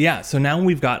honest. Well, yeah. So now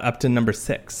we've got up to number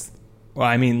 6. Well,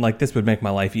 I mean, like, this would make my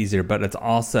life easier, but it's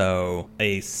also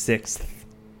a 6th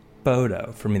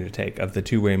photo for me to take of the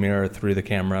two-way mirror through the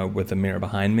camera with the mirror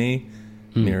behind me.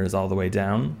 Mirrors all the way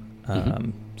down.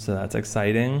 So that's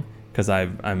exciting, because I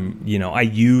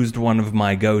used one of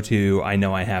my go-to, I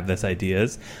know I have this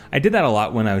ideas. I did that a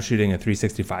lot when I was shooting a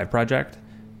 365 project,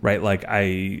 right? Like,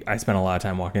 I spent a lot of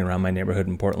time walking around my neighborhood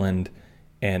in Portland,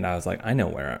 and I was like, I know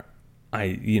where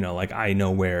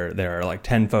there are like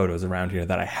 10 photos around here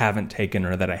that I haven't taken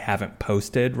or that I haven't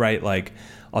posted, right? Like,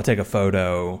 I'll take a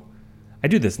photo. I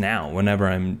do this now whenever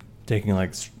I'm taking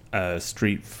like a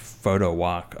street photo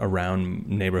walk around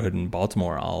neighborhood in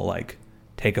Baltimore. I'll like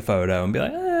take a photo and be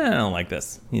like, I don't like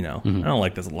this, I don't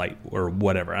like this light or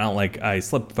whatever. I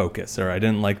slipped focus, or I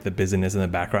didn't like the busyness in the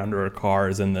background, or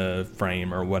cars in the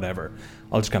frame, or whatever.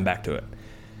 I'll just come back to it.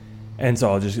 And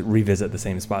so I'll just revisit the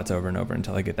same spots over and over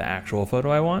until I get the actual photo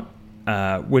I want,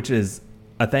 which is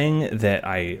a thing that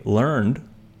I learned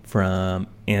from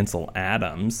Ansel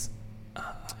Adams,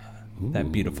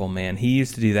 that beautiful man. He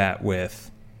used to do that with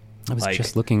I was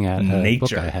just looking at a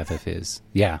book I have of his.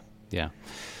 Yeah.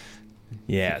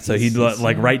 Yeah, so he'd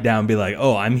write down, be like,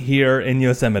 oh, I'm here in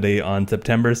Yosemite on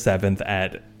September 7th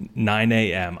at 9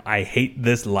 a.m. I hate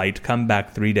this light. Come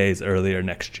back 3 days earlier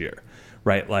next year.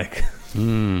 Right? Like,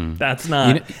 that's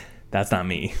not that's not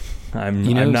me. I'm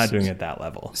not doing it at that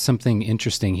level. Something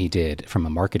interesting he did from a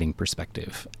marketing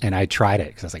perspective, and I tried it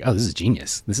because I was like, oh, this is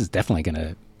genius. This is definitely going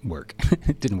to work.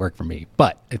 It didn't work for me,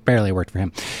 but it barely worked for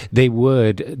him. They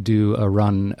would do a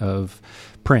run of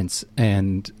prints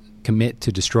and commit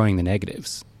to destroying the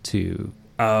negatives to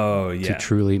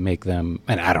truly make them.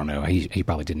 And I don't know, he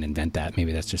probably didn't invent that.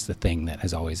 Maybe that's just the thing that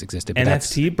has always existed. But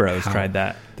NFT Bros tried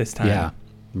that this time. Yeah,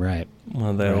 right.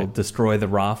 Well, they'll destroy the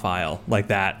raw file like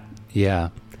that. Yeah,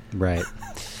 right.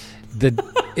 The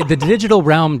digital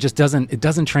realm just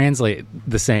doesn't translate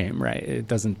the same, right? It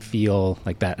doesn't feel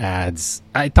like that adds.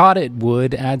 I thought it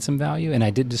would add some value, and I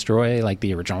did destroy like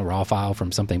the original raw file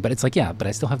from something, but it's like, yeah, but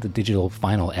I still have the digital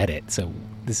final edit, so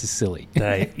this is silly.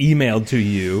 That I emailed to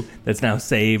you that's now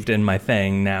saved in my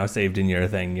thing, now saved in your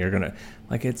thing. You're gonna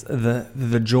like, it's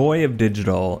the joy of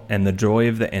digital and the joy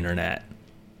of the internet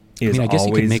is I guess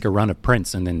always, you could make a run of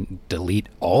prints and then delete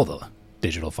all the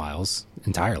digital files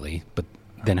entirely, but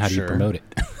then how do you promote it?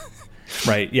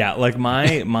 Right. Yeah. Like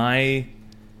my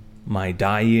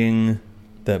dying,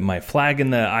 my flag in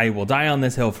the I will die on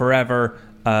this hill forever.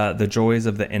 The joys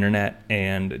of the internet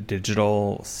and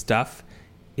digital stuff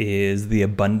is the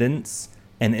abundance.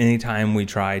 And anytime we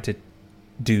try to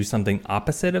do something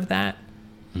opposite of that,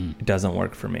 it doesn't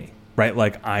work for me. Right.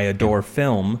 Like I adore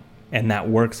film, and that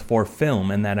works for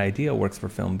film, and that idea works for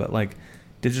film. But like,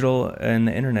 digital and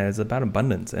the internet is about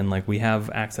abundance, and like we have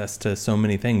access to so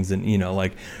many things. And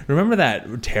like, remember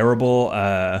that terrible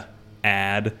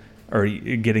ad or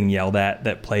getting yelled at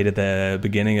that played at the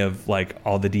beginning of like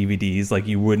all the DVDs, like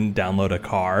you wouldn't download a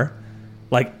car.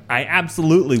 Like I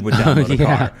absolutely would download a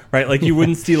car, right? Like you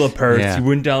wouldn't steal a purse, you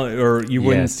wouldn't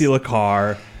wouldn't steal a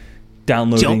car.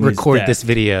 Downloading. Don't record this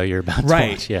video you're about to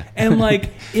watch. Yeah. And like,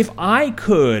 if I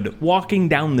could, walking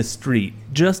down the street,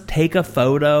 just take a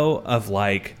photo of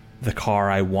like the car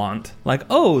I want, like,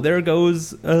 oh, there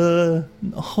goes Hyundai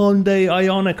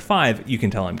Ioniq 5. You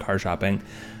can tell I'm car shopping,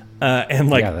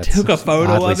 and like took a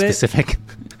photo of it, specific.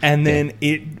 And then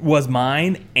it was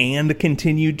mine and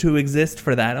continued to exist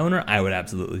for that owner. I would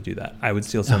absolutely do that. I would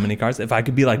steal so many cars if I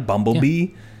could be like Bumblebee.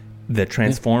 Yeah. The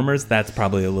Transformers, that's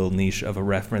probably a little niche of a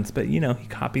reference, but he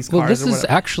copies cars. Well, this is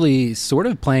actually sort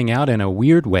of playing out in a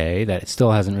weird way that it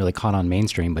still hasn't really caught on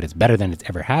mainstream, but it's better than it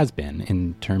ever has been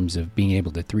in terms of being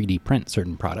able to 3D print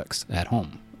certain products at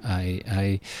home.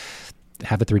 I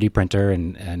have a 3D printer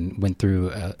and went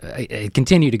through, I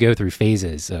continue to go through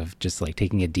phases of just like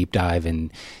taking a deep dive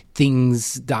in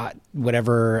things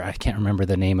whatever, I can't remember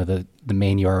the name of the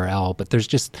main URL, but there's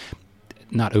just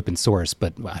not open source,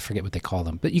 but I forget what they call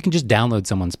them. But you can just download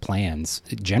someone's plans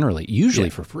usually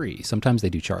for free. Sometimes they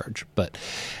do charge, but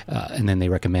and then they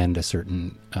recommend a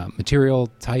certain material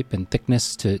type and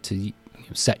thickness to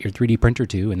set your 3D printer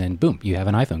to, and then boom, you have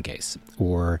an iPhone case.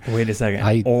 Or wait a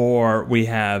second, or we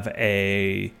have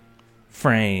a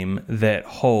frame that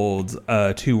holds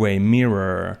a two-way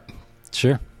mirror.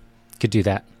 Sure, could do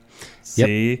that.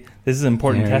 See, this is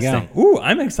important testing. Ooh,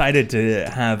 I'm excited to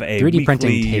have a 3D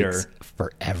printing takes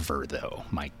forever, though.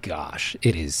 My gosh,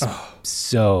 it is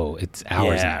it's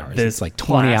hours and hours. It's like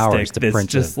 20 hours to print.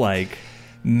 It's just like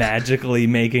magically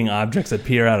making objects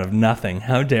appear out of nothing.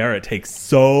 How dare it take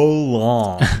so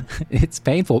long? It's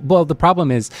painful. Well, the problem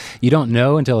is you don't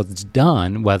know until it's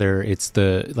done whether it's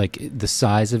the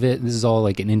size of it. This is all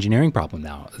like an engineering problem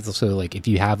now. So like if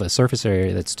you have a surface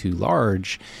area that's too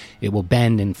large, it will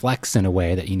bend and flex in a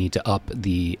way that you need to up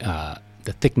the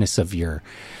thickness of your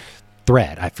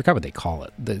thread. I forgot what they call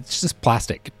it. It's just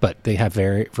plastic, but they have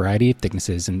variety of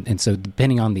thicknesses. And so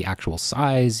depending on the actual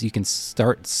size, you can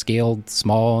start scaled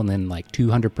small and then like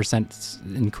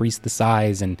 200% increase the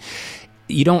size. And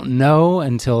you don't know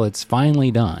until it's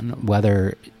finally done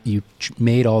whether you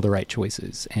made all the right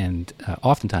choices. And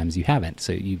oftentimes you haven't.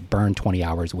 So you burn 20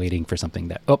 hours waiting for something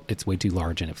that, it's way too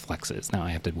large and it flexes. Now I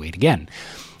have to wait again.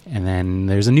 And then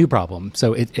there's a new problem.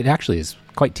 So it actually is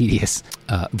quite tedious.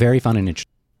 Very fun and interesting.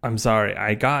 I'm sorry.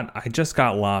 I just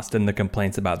got lost in the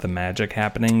complaints about the magic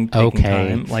happening. Taking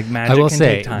time. Like magic. I will can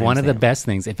say take time, one of the best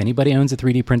things. If anybody owns a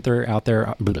 3D printer out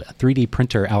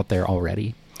there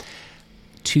already,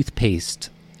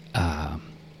 toothpaste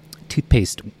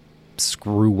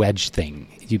screw wedge thing.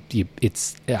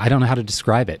 It's I don't know how to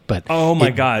describe it, but oh my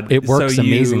god, it works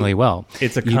amazingly well.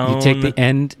 It's a cone. You take the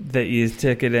end that you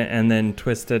stick it in and then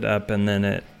twist it up, and then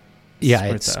it. Yeah,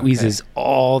 it squeezes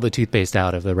all the toothpaste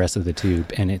out of the rest of the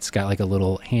tube, and it's got like a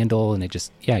little handle, and you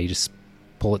just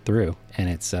pull it through, and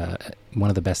it's one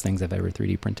of the best things I've ever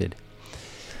 3D printed.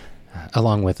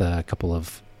 Along with a couple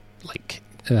of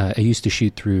I used to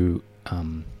shoot through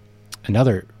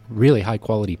another really high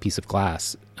quality piece of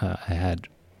glass. I had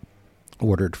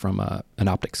ordered from an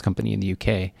optics company in the UK.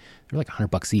 They're like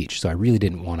 $100 each. So I really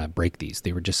didn't want to break these.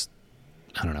 They were just,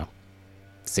 I don't know,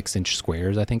 6-inch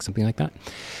squares, I think, something like that.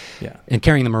 Yeah. And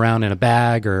carrying them around in a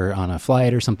bag or on a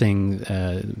flight or something,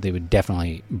 they would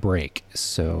definitely break.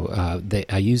 So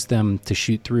I used them to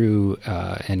shoot through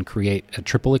and create a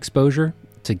triple exposure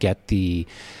to get the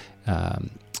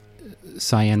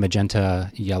cyan,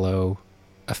 magenta, yellow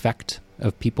effect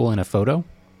of people in a photo,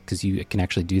 because you can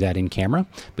actually do that in camera,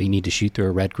 but you need to shoot through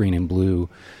a red, green, and blue,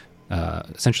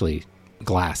 essentially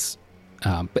glass.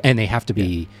 And they have to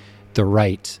be the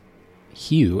right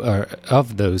hue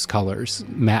of those colors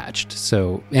matched.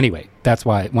 So anyway, that's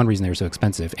why one reason they're so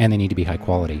expensive, and they need to be high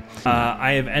quality.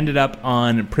 I have ended up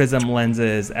on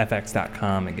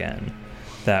prismlensesfx.com again.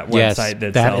 That website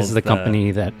that sells is the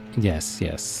company that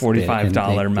 $45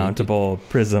 mountable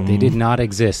prism. They did not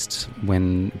exist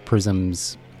when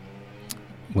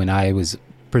I was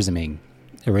prisming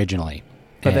originally.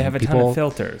 But they have a ton of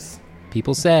filters.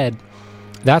 People said,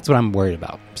 that's what I'm worried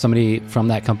about. Somebody from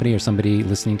that company or somebody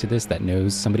listening to this that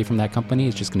knows somebody from that company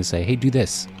is just going to say, hey, do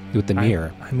this with the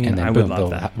mirror. I mean, and then I boom, would they'll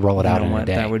love that. roll it out in a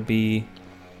day. That would be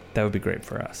great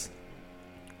for us.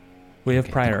 We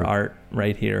have prior art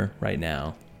right here, right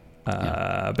now.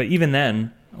 But even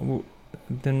then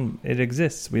it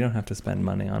exists. We don't have to spend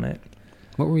money on it.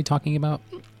 What were we talking about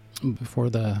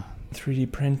before the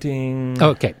 3D printing?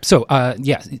 Okay, so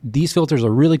these filters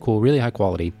are really cool, really high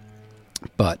quality,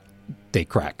 but they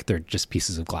crack. They're just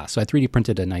pieces of glass. So I 3D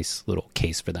printed a nice little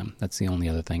case for them. That's the only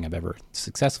other thing I've ever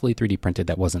successfully 3D printed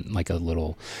that wasn't like a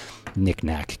little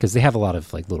knick-knack, because they have a lot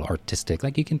of like little artistic,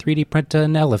 like you can 3D print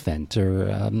an elephant or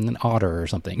an otter or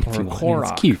something. Or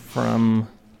Korok, it's cute. From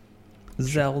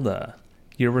Zelda.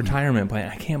 Your retirement plan.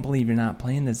 I can't believe you're not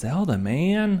playing the Zelda,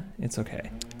 man. It's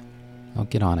okay. I'll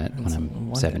get on it when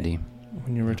I'm 70.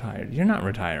 When you're retired. You're not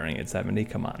retiring at 70.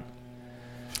 Come on.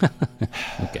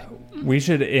 Okay. We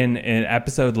should, in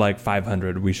episode like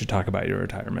 500, we should talk about your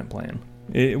retirement plan.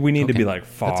 We need to be like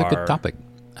far. That's a good topic.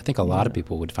 I think a lot of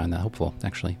people would find that helpful,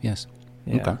 actually. Yes.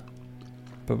 Yeah. Okay.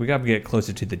 But we got to get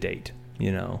closer to the date.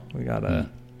 We got to.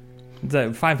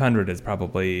 500 is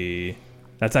probably.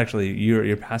 That's actually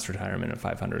your past retirement at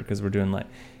 500, because we're doing like,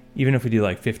 even if we do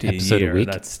like 50 episode a year, week?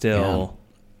 that's still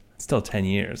 10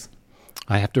 years.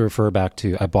 I have to refer back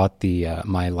to, I bought the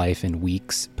My Life in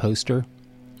Weeks poster,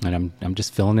 and I'm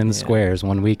just filling in the squares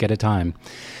 1 week at a time.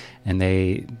 And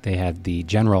they have the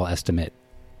general estimate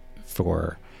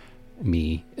for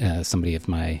me, somebody of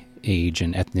my age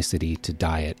and ethnicity, to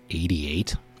die at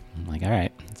 88. I'm like, all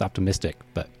right, it's optimistic,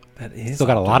 but that is still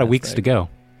got a lot of weeks to go.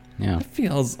 Yeah. It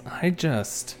feels,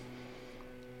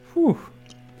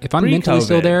 if I'm mentally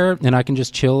still there and I can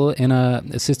just chill in a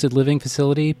assisted living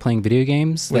facility playing video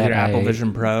games with your Apple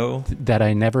Vision Pro that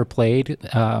I never played,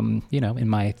 in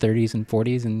my 30s and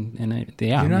 40s,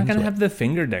 you're not going to have the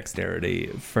finger dexterity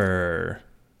for.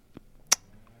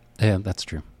 Yeah, that's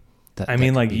true. I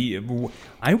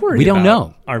worry. We don't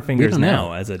know our fingers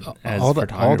now as all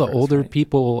the older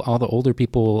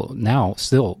people now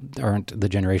still aren't the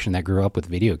generation that grew up with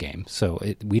video games, so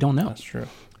we don't know. That's true.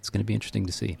 It's going to be interesting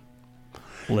to see.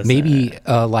 Listen. Maybe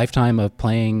a lifetime of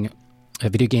playing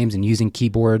video games and using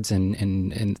keyboards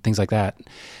and things like that.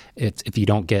 If you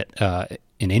don't get an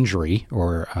injury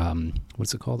or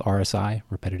what's it called, RSI,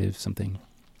 repetitive something.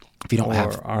 If you don't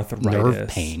have nerve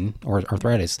pain or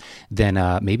arthritis, then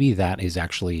maybe that is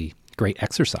actually great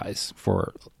exercise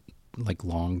for like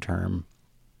long-term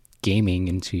gaming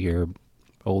into your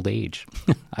old age.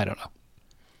 I don't know.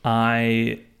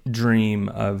 I dream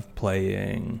of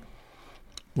playing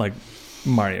like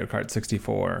Mario Kart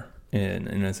 64 in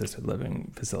an assisted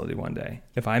living facility one day.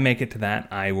 If I make it to that,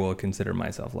 I will consider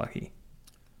myself lucky.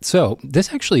 So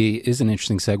this actually is an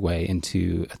interesting segue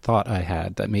into a thought I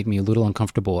had that made me a little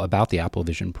uncomfortable about the Apple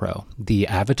Vision Pro. The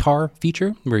avatar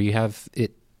feature, where you have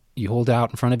it, you hold it out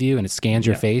in front of you and it scans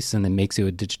your face and then makes you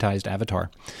a digitized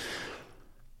avatar.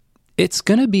 It's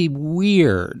going to be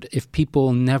weird if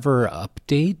people never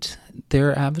update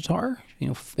their avatar.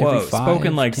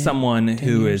 Spoken like someone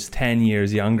who is 10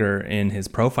 years younger in his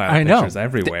profile pictures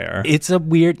everywhere. It's a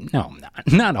weird, no,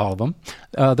 not all of them.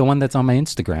 The one that's on my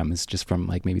Instagram is just from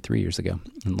like maybe 3 years ago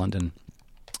in London.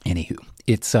 Anywho,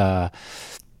 it's, going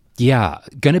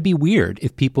to be weird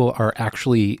if people are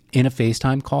actually in a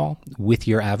FaceTime call with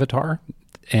your avatar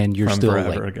and you're still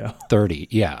like 30.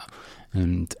 Yeah.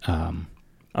 And,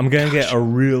 I'm going to get a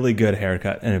really good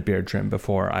haircut and a beard trim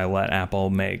before I let Apple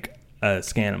make a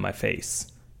scan of my face,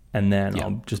 and then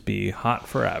I'll just be hot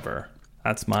forever.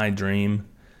 That's my dream.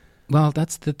 Well,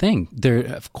 that's the thing. They're,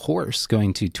 of course,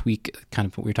 going to tweak kind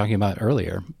of what we were talking about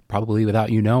earlier, probably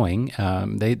without you knowing.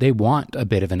 They want a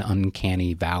bit of an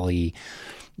uncanny valley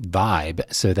vibe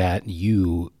so that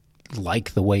you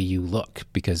like the way you look,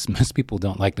 because most people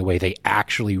don't like the way they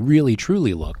actually really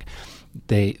truly look.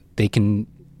 They can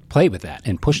play with that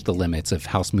and push the limits of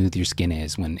how smooth your skin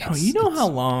is when it's... you know how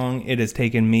long it has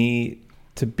taken me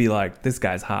to be like, this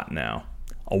guy's hot now?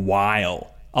 A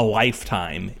while. A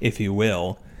lifetime, if you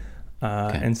will.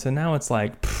 Okay. And so now it's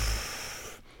like,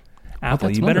 Apple,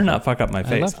 you better not fuck up my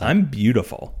face. I'm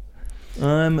beautiful.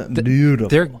 I'm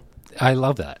beautiful. I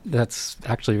love that. That's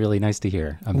actually really nice to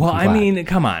hear. I mean,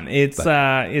 come on. It's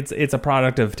a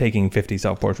product of taking 50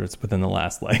 self-portraits within the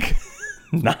last 9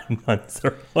 months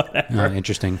or whatever.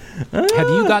 Interesting. Have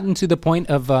you gotten to the point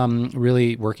of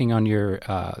really working on your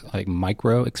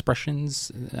micro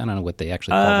expressions? I don't know what they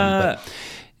actually call them, but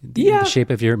the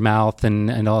shape of your mouth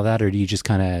and all that, or do you just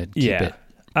kind of keep it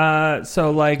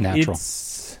natural?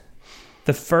 It's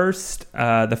the first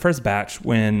batch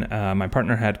when my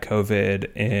partner had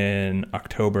COVID in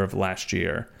October of last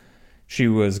year. She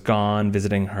was gone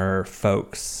visiting her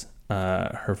folks.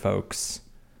 Her folks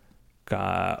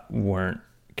weren't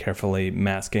carefully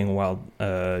masking while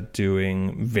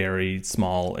doing very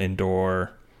small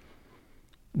indoor.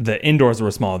 The indoors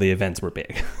were small, the events were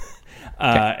big.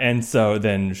 And so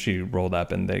then she rolled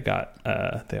up and they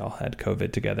all had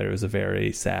COVID together. It was a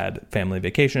very sad family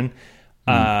vacation.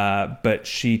 But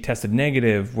she tested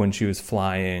negative when she was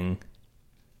flying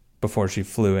before she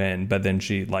flew in. But then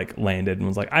she landed and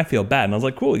was like, I feel bad. And I was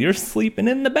like, cool, you're sleeping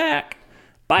in the back.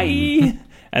 Bye.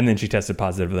 And then she tested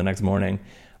positive the next morning.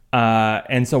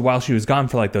 And so while she was gone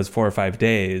for those 4 or 5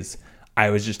 days, I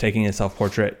was just taking a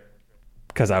self-portrait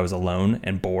because I was alone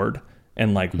and bored.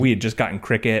 And we had just gotten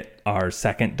Cricket, our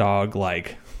second dog,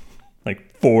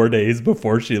 4 days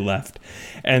before she left.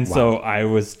 And so I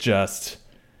was just,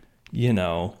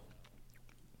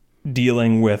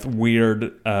 dealing with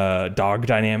weird dog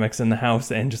dynamics in the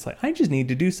house and just I just need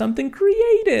to do something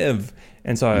creative.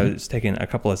 And so I was taking a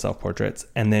couple of self-portraits,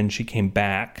 and then she came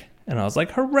back and I was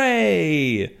like,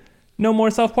 hooray, no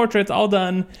more self-portraits, all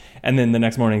done. And then the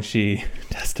next morning she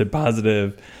tested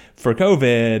positive for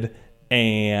COVID,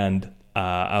 and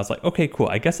I was like, okay, cool.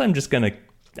 I guess I'm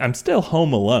still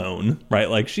home alone,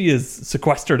 right? She is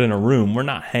sequestered in a room. We're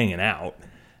not hanging out.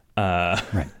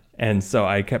 Right. And so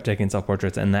I kept taking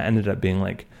self-portraits, and that ended up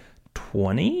being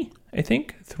 20, I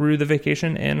think, through the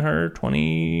vacation in her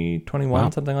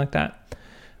 2021, something like that.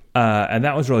 And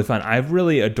that was really fun. I've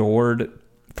really adored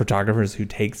photographers who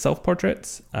take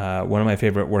self-portraits. One of my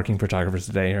favorite working photographers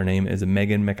today, her name is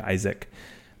Megan McIsaac.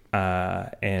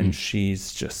 And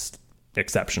she's just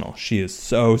exceptional. She is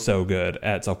so good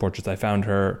at self-portraits. I found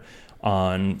her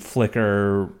on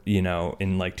Flickr,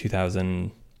 in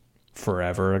 2000,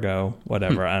 forever ago,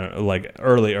 whatever. I don't know,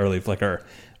 early Flickr,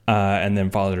 and then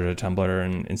followed her to Tumblr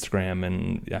and Instagram,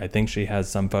 and I think she has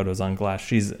some photos on Glass.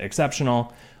 She's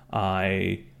exceptional.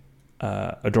 I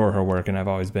adore her work, and I've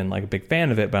always been a big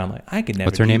fan of it, but I'm I could never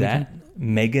What's her do name that. again?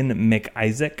 Megan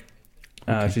McIsaac.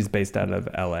 She's based out of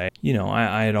LA.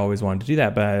 I had always wanted to do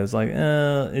that, but I was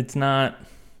it's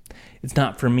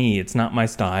not for me. It's not my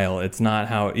style. It's not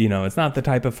how, it's not the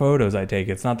type of photos I take.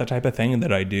 It's not the type of thing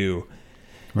that I do.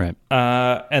 Right.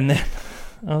 And then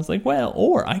I was like, well,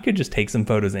 or I could just take some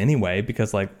photos anyway,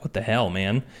 because what the hell,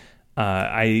 man?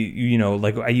 I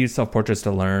used self-portraits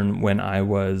to learn when I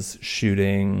was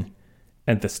shooting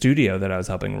at the studio that I was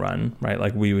helping run,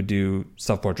 right? We would do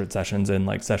self-portrait sessions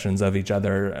and sessions of each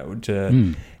other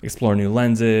to explore new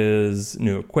lenses,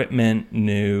 new equipment,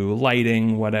 new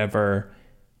lighting, whatever,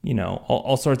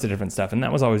 all sorts of different stuff. And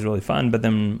that was always really fun. But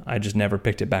then I just never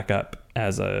picked it back up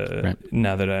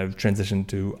now that I've transitioned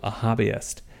to a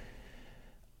hobbyist.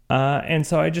 And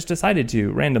so I just decided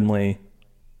to randomly,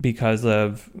 because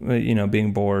of,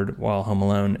 being bored while home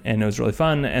alone, and it was really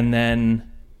fun. And then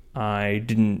I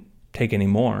didn't take any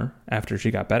more after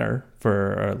she got better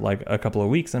for a couple of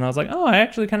weeks. And I was like, oh, I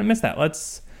actually kind of missed that.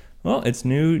 It's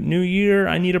new year.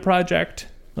 I need a project.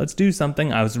 Let's do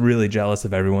something. I was really jealous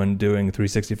of everyone doing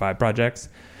 365 projects,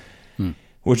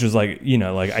 which was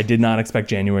I did not expect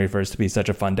January 1st to be such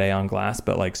a fun day on Glass,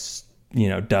 but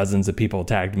dozens of people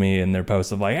tagged me in their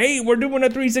posts of hey, we're doing a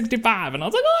 365. And I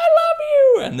was like, oh, I love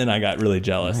you. And then I got really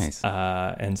jealous. Nice.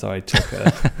 And so I took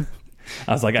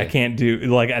I was like, okay. I can't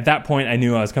do, at that point I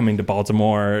knew I was coming to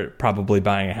Baltimore, probably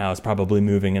buying a house, probably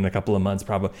moving in a couple of months,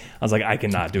 I was like, I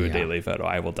cannot do a daily photo.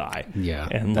 I will die. Yeah.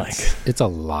 And it's a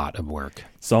lot of work.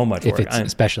 So much work.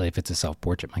 Especially if it's a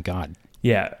self-portrait, my God.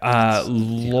 Yeah.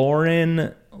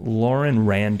 Lauren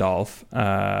Randolph,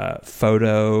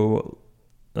 photo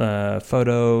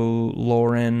Photo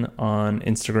Lauren on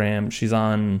Instagram. She's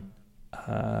on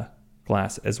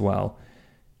Glass as well.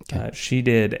 Okay. She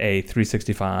did a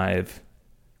 365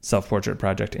 self-portrait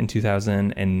project in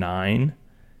 2009,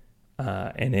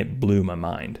 and it blew my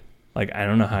mind. Like, I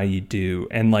don't know how you do,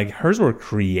 and like hers were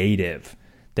creative.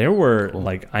 There were cool.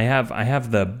 Like I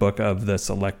have the book of the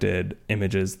selected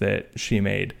images that she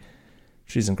made.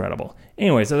 She's incredible.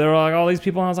 Anyway, so there were like all these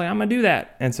people, and I was like, I'm gonna do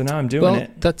that, and so now I'm doing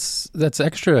it. That's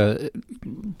extra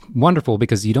wonderful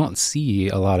because you don't see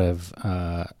a lot of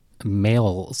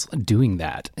males doing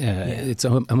that. It's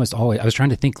almost always. I was trying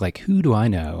to think like, who do I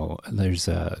know? There's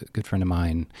a good friend of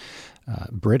mine,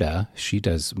 Britta. She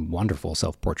does wonderful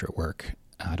self-portrait work.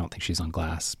 I don't think she's on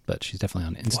Glass, but she's definitely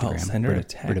on Instagram. Well, send her a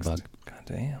text. Britta Bug. God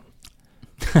damn.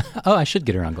 Oh, I should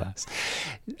get her on Glass.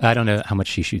 I don't know how much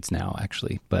she shoots now,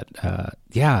 actually, but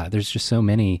there's just so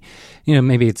many.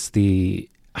 Maybe it's the.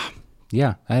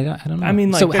 I don't know. I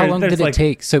mean, like, so how long did it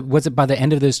take? So was it by the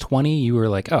end of those 20, you were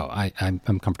like, oh,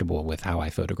 I'm comfortable with how I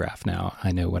photograph now.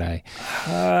 I know what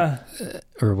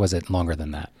or was it longer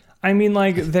than that? I mean,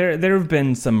 like there have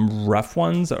been some rough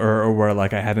ones, or where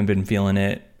like I haven't been feeling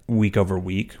it week over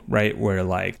week, right? Where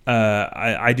like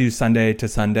I do Sunday to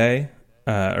Sunday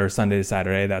or Sunday to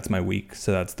Saturday. That's my week.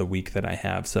 So that's the week that I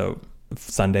have. So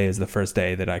Sunday is the first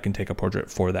day that I can take a portrait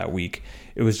for that week.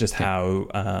 It was just how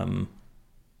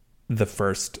the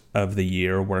first of the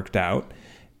year worked out,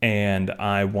 and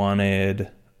I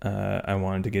wanted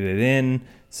to get it in.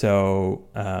 So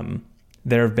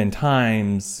there have been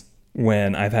times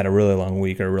when I've had a really long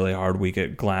week or a really hard week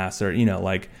at Glass, or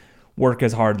like work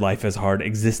is hard, life is hard,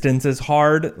 existence is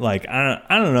hard. Like I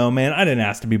don't know, man. I didn't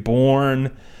ask to be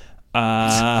born,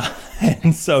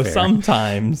 and so Fair.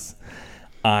 Sometimes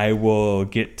I will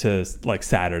get to like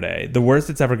Saturday. The worst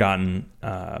it's ever gotten.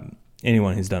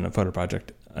 Anyone who's done a photo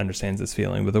project understands this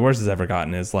feeling, but the worst it's ever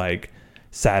gotten is like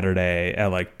Saturday at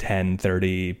like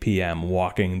 10:30 p.m.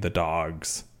 walking the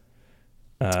dogs,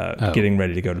 getting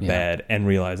ready to go to bed, and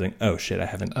realizing, oh shit, I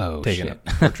haven't taken a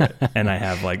portrait, and I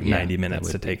have like 90 minutes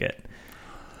to take it.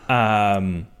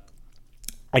 I'm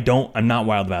not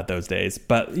wild about those days,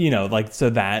 but like, so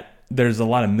that there's a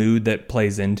lot of mood that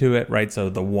plays into it, right? So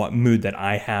the mood that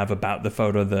I have about the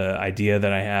photo, the idea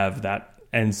that I have, that.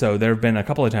 And so there have been a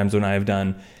couple of times when I have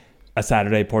done a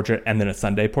Saturday portrait and then a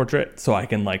Sunday portrait, so I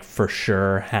can like for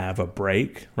sure have a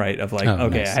break, right? Of like,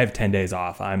 okay, nice. I have 10 days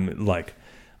off. I'm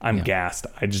gassed.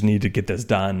 I just need to get this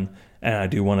done. And I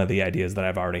do one of the ideas that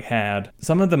I've already had.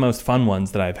 Some of the most fun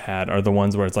ones that I've had are the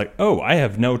ones where it's like, oh, I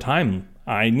have no time.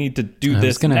 I need to do this now. I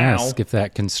was going to ask if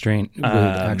that constraint would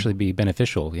actually be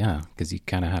beneficial. Yeah, because you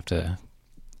kind of have to.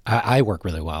 I work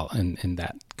really well in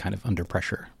that kind of under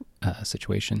pressure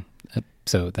situation.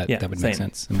 So that would make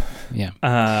sense.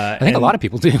 I think a lot of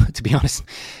people do, to be honest.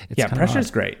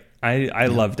 Pressure's great. I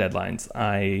love deadlines.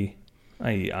 I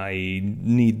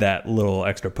need that little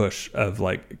extra push of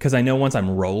like, because I know once I'm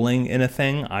rolling in a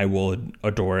thing, I will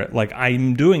adore it. Like,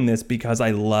 I'm doing this because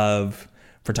I love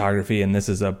photography, and this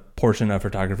is a portion of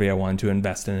photography I wanted to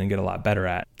invest in and get a lot better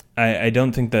at. I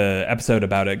don't think the episode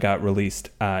about it got released.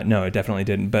 No, it definitely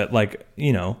didn't. But like,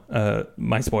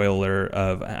 my spoiler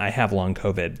of I have long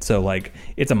COVID. So like,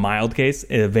 it's a mild case,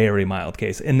 a very mild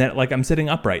case, in that like I'm sitting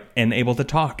upright and able to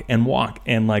talk and walk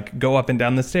and like go up and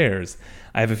down the stairs.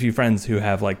 I have a few friends who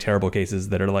have like terrible cases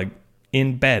that are like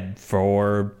in bed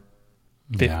for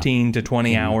 15 to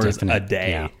 20 hours a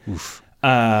day.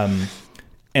 Yeah.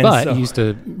 But you used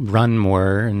to run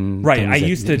more, and right. I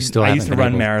used to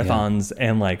run marathons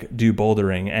and like do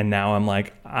bouldering, and now I'm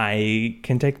like, I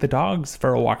can take the dogs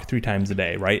for a walk 3 times a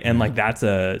day, right? And like, that's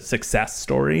a success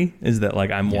story, is that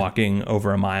like I'm walking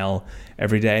over a mile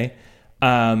every day.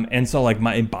 And so like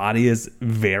my body is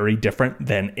very different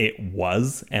than it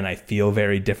was, and I feel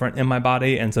very different in my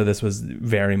body. And so this was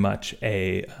very much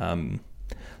a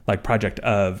like project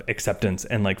of acceptance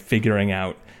and like figuring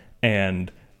out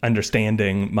and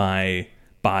understanding my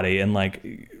body and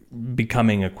like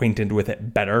becoming acquainted with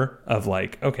it better, of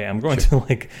like, okay, I'm going to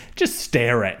like just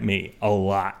stare at me a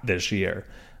lot this year.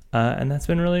 And that's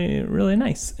been really, really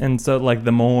nice. And so like,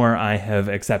 the more I have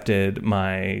accepted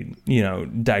my,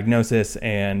 diagnosis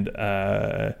and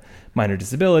minor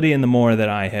disability, and the more that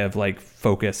I have like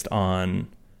focused on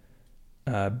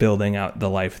building out the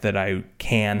life that I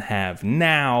can have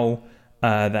now,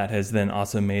 that has then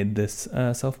also made this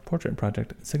self-portrait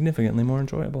project significantly more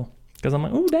enjoyable, because I'm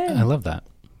like, oh, damn. I love that.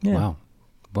 Yeah.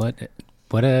 Wow.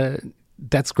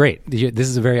 That's great. This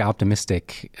is a very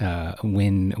optimistic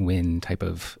win-win type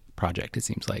of project, it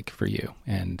seems like, for you.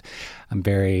 And I'm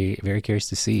very, very curious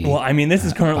to see. Well, I mean, this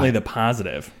is currently the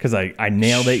positive, because I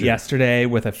nailed it yesterday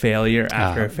with a failure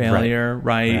after a failure,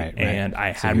 right? And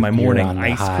I had my morning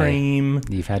ice cream.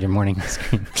 You've had your morning ice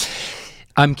cream.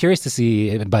 I'm curious to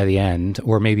see by the end,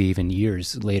 or maybe even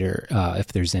years later, if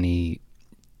there's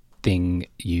anything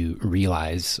you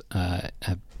realize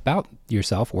about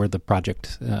yourself or the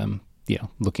project,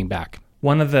 looking back.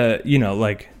 One of the,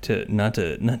 like, not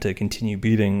to continue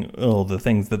beating all the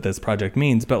things that this project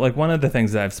means, but like one of the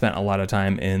things that I've spent a lot of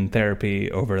time in therapy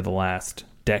over the last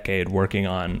decade working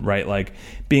on, right? Like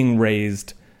being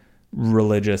raised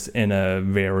religious in a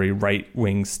very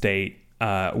right-wing state,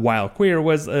 while queer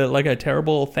was like a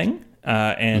terrible thing.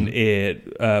 And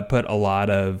it put a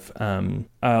lot of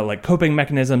like coping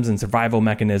mechanisms and survival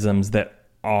mechanisms that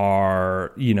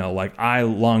are, like I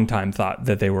long time thought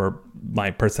that they were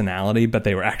my personality, but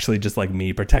they were actually just like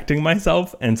me protecting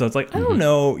myself. And so it's like, I don't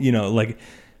know, like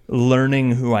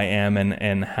learning who I am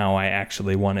and how I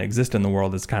actually want to exist in the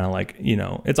world is kind of like,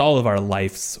 it's all of our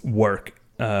life's work.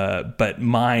 But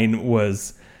mine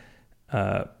was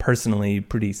personally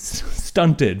pretty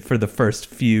stunted for the first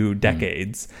few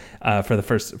decades, for the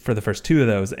first two of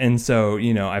those. And so,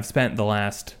 I've spent the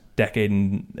last decade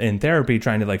in therapy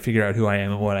trying to like figure out who I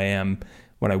am and what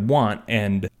I want.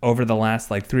 And over the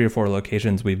last like 3 or 4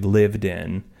 locations we've lived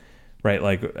in, right?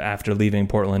 Like after leaving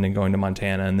Portland and going to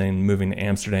Montana and then moving to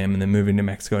Amsterdam and then moving to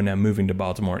Mexico and now moving to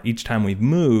Baltimore, each time we've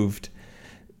moved,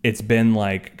 it's been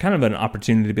like kind of an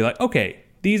opportunity to be like, okay,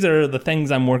 these are the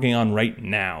things I'm working on right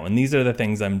now. And these are the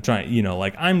things I'm trying,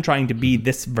 like I'm trying to be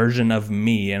this version of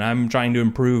me and I'm trying to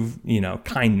improve,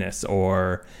 kindness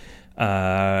or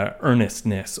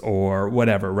earnestness or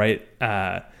whatever, right?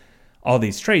 All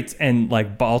these traits. And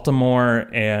like Baltimore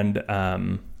and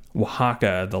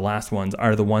Oaxaca, the last ones,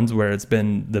 are the ones where it's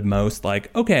been the most like,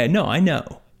 okay, no, I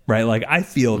know, right? Like I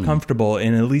feel comfortable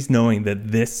in at least knowing that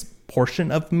this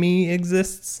portion of me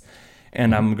exists.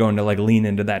 And I'm going to like lean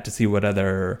into that to see what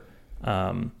other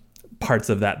parts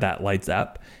of that lights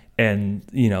up. And,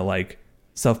 like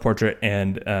self-portrait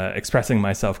and expressing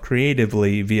myself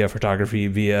creatively via photography,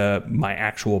 via my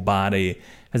actual body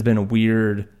has been a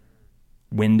weird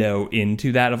window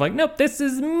into that of like, nope, this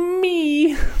is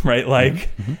me, right? Like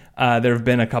there have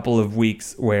been a couple of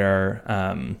weeks where,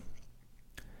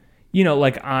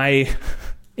 like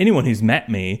anyone who's met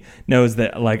me knows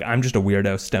that like I'm just a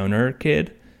weirdo stoner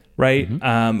kid. Right.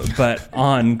 But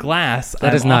on Glass,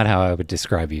 that is not how I would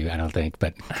describe you, I don't think,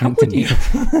 but continue.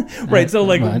 Right. So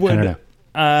like,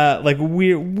 like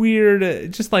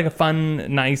weird, just like a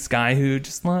fun, nice guy who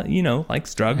just,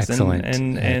 likes drugs. Excellent.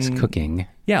 and cooking.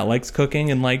 Yeah. Likes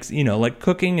cooking and likes, like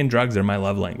cooking and drugs are my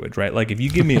love language, right? Like if you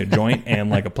give me a joint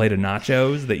and like a plate of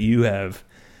nachos that you have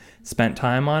spent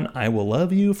time on, I will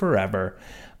love you forever.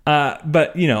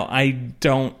 But I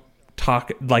don't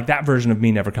talk like that version of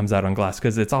me never comes out on Glass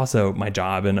because it's also my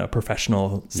job in a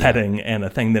professional setting and a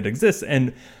thing that exists.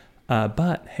 And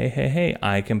but hey,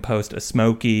 I can post a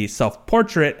smoky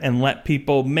self-portrait and let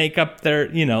people make up their,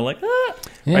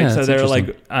 right. So they're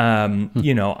like,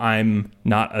 I'm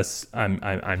not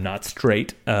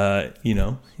straight.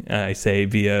 I say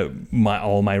via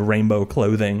all my rainbow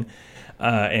clothing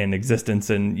and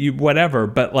existence and whatever.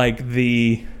 But like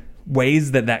the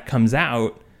ways that comes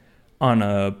out on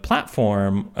a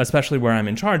platform, especially where I'm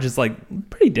in charge, is like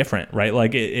pretty different, right?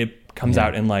 Like it comes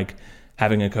out in like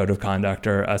having a code of conduct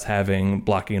or us having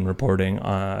blocking and reporting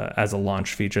as a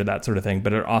launch feature, that sort of thing.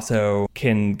 But it also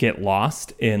can get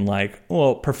lost in like,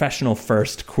 well, professional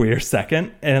first, queer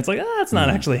second. And it's like, that's not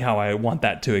actually how I want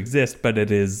that to exist, but it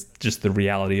is just the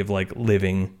reality of like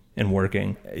living and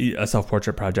working a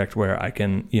self-portrait project where I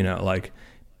can, like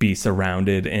be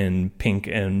surrounded in pink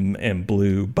and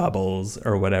blue bubbles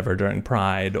or whatever during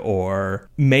Pride, or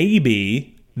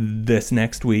maybe this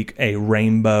next week a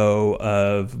rainbow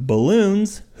of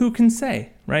balloons. Who can say,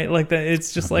 right? Like that.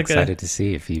 It's just I'm like excited to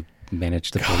see if you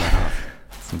manage to pull that off.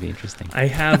 It's gonna be interesting. I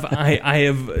have.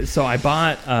 So I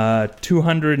bought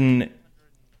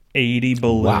 280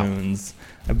 balloons. Wow.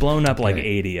 I've blown up like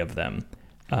 80 of them.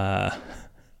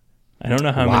 I don't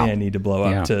know how many I need to blow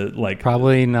up to like.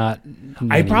 Probably not.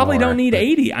 I probably don't need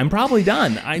 80. I'm probably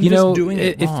done. I'm just doing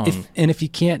it wrong. If you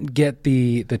can't get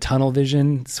the tunnel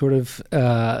vision sort of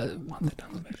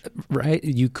right,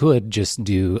 you could just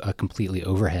do a completely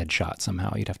overhead shot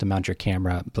somehow. You'd have to mount your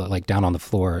camera like down on the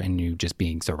floor and you just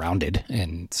being surrounded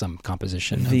in some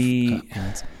composition. The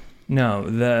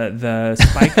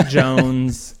Spike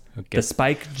Jonze the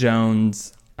Spike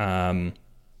Jonze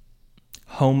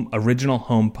original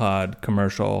HomePod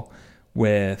commercial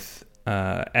with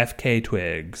FK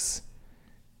Twigs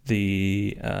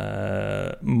the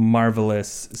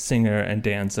marvelous singer and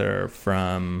dancer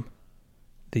from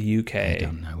the UK. I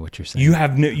don't know what you're saying. You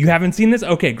haven't seen this?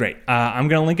 Okay, great. I'm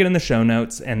gonna link it in the show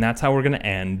notes, and that's how we're gonna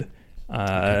end.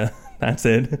 Okay. That's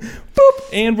it.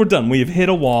 Boop, and we're done. We've hit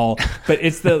a wall, but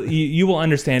it's you will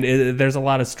understand. There's a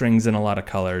lot of strings and a lot of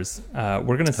colors.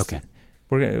 We're gonna. Okay.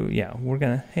 We're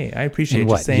gonna. Hey, I appreciate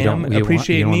you, Sam. You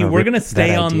appreciate me. We're gonna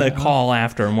stay on the call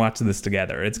after and watch this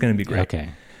together. It's gonna be great. Okay,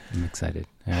 I'm excited.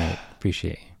 All right,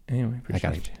 appreciate you. Anyway,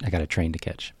 I got a train to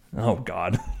catch. Oh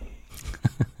God.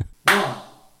 1,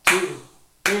 2,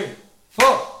 3,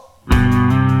 4.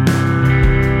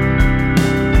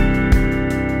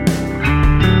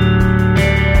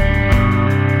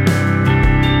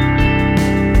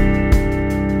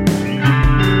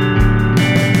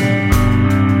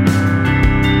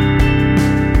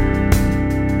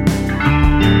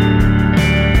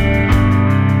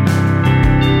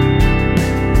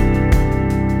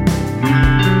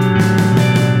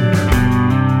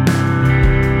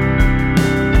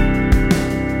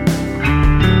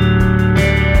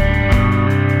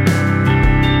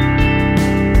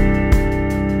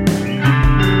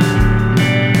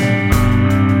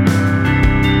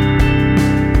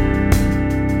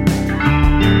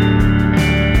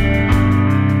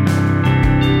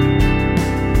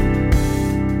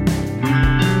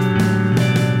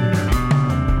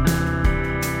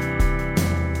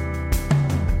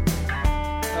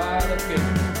 That's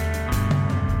good.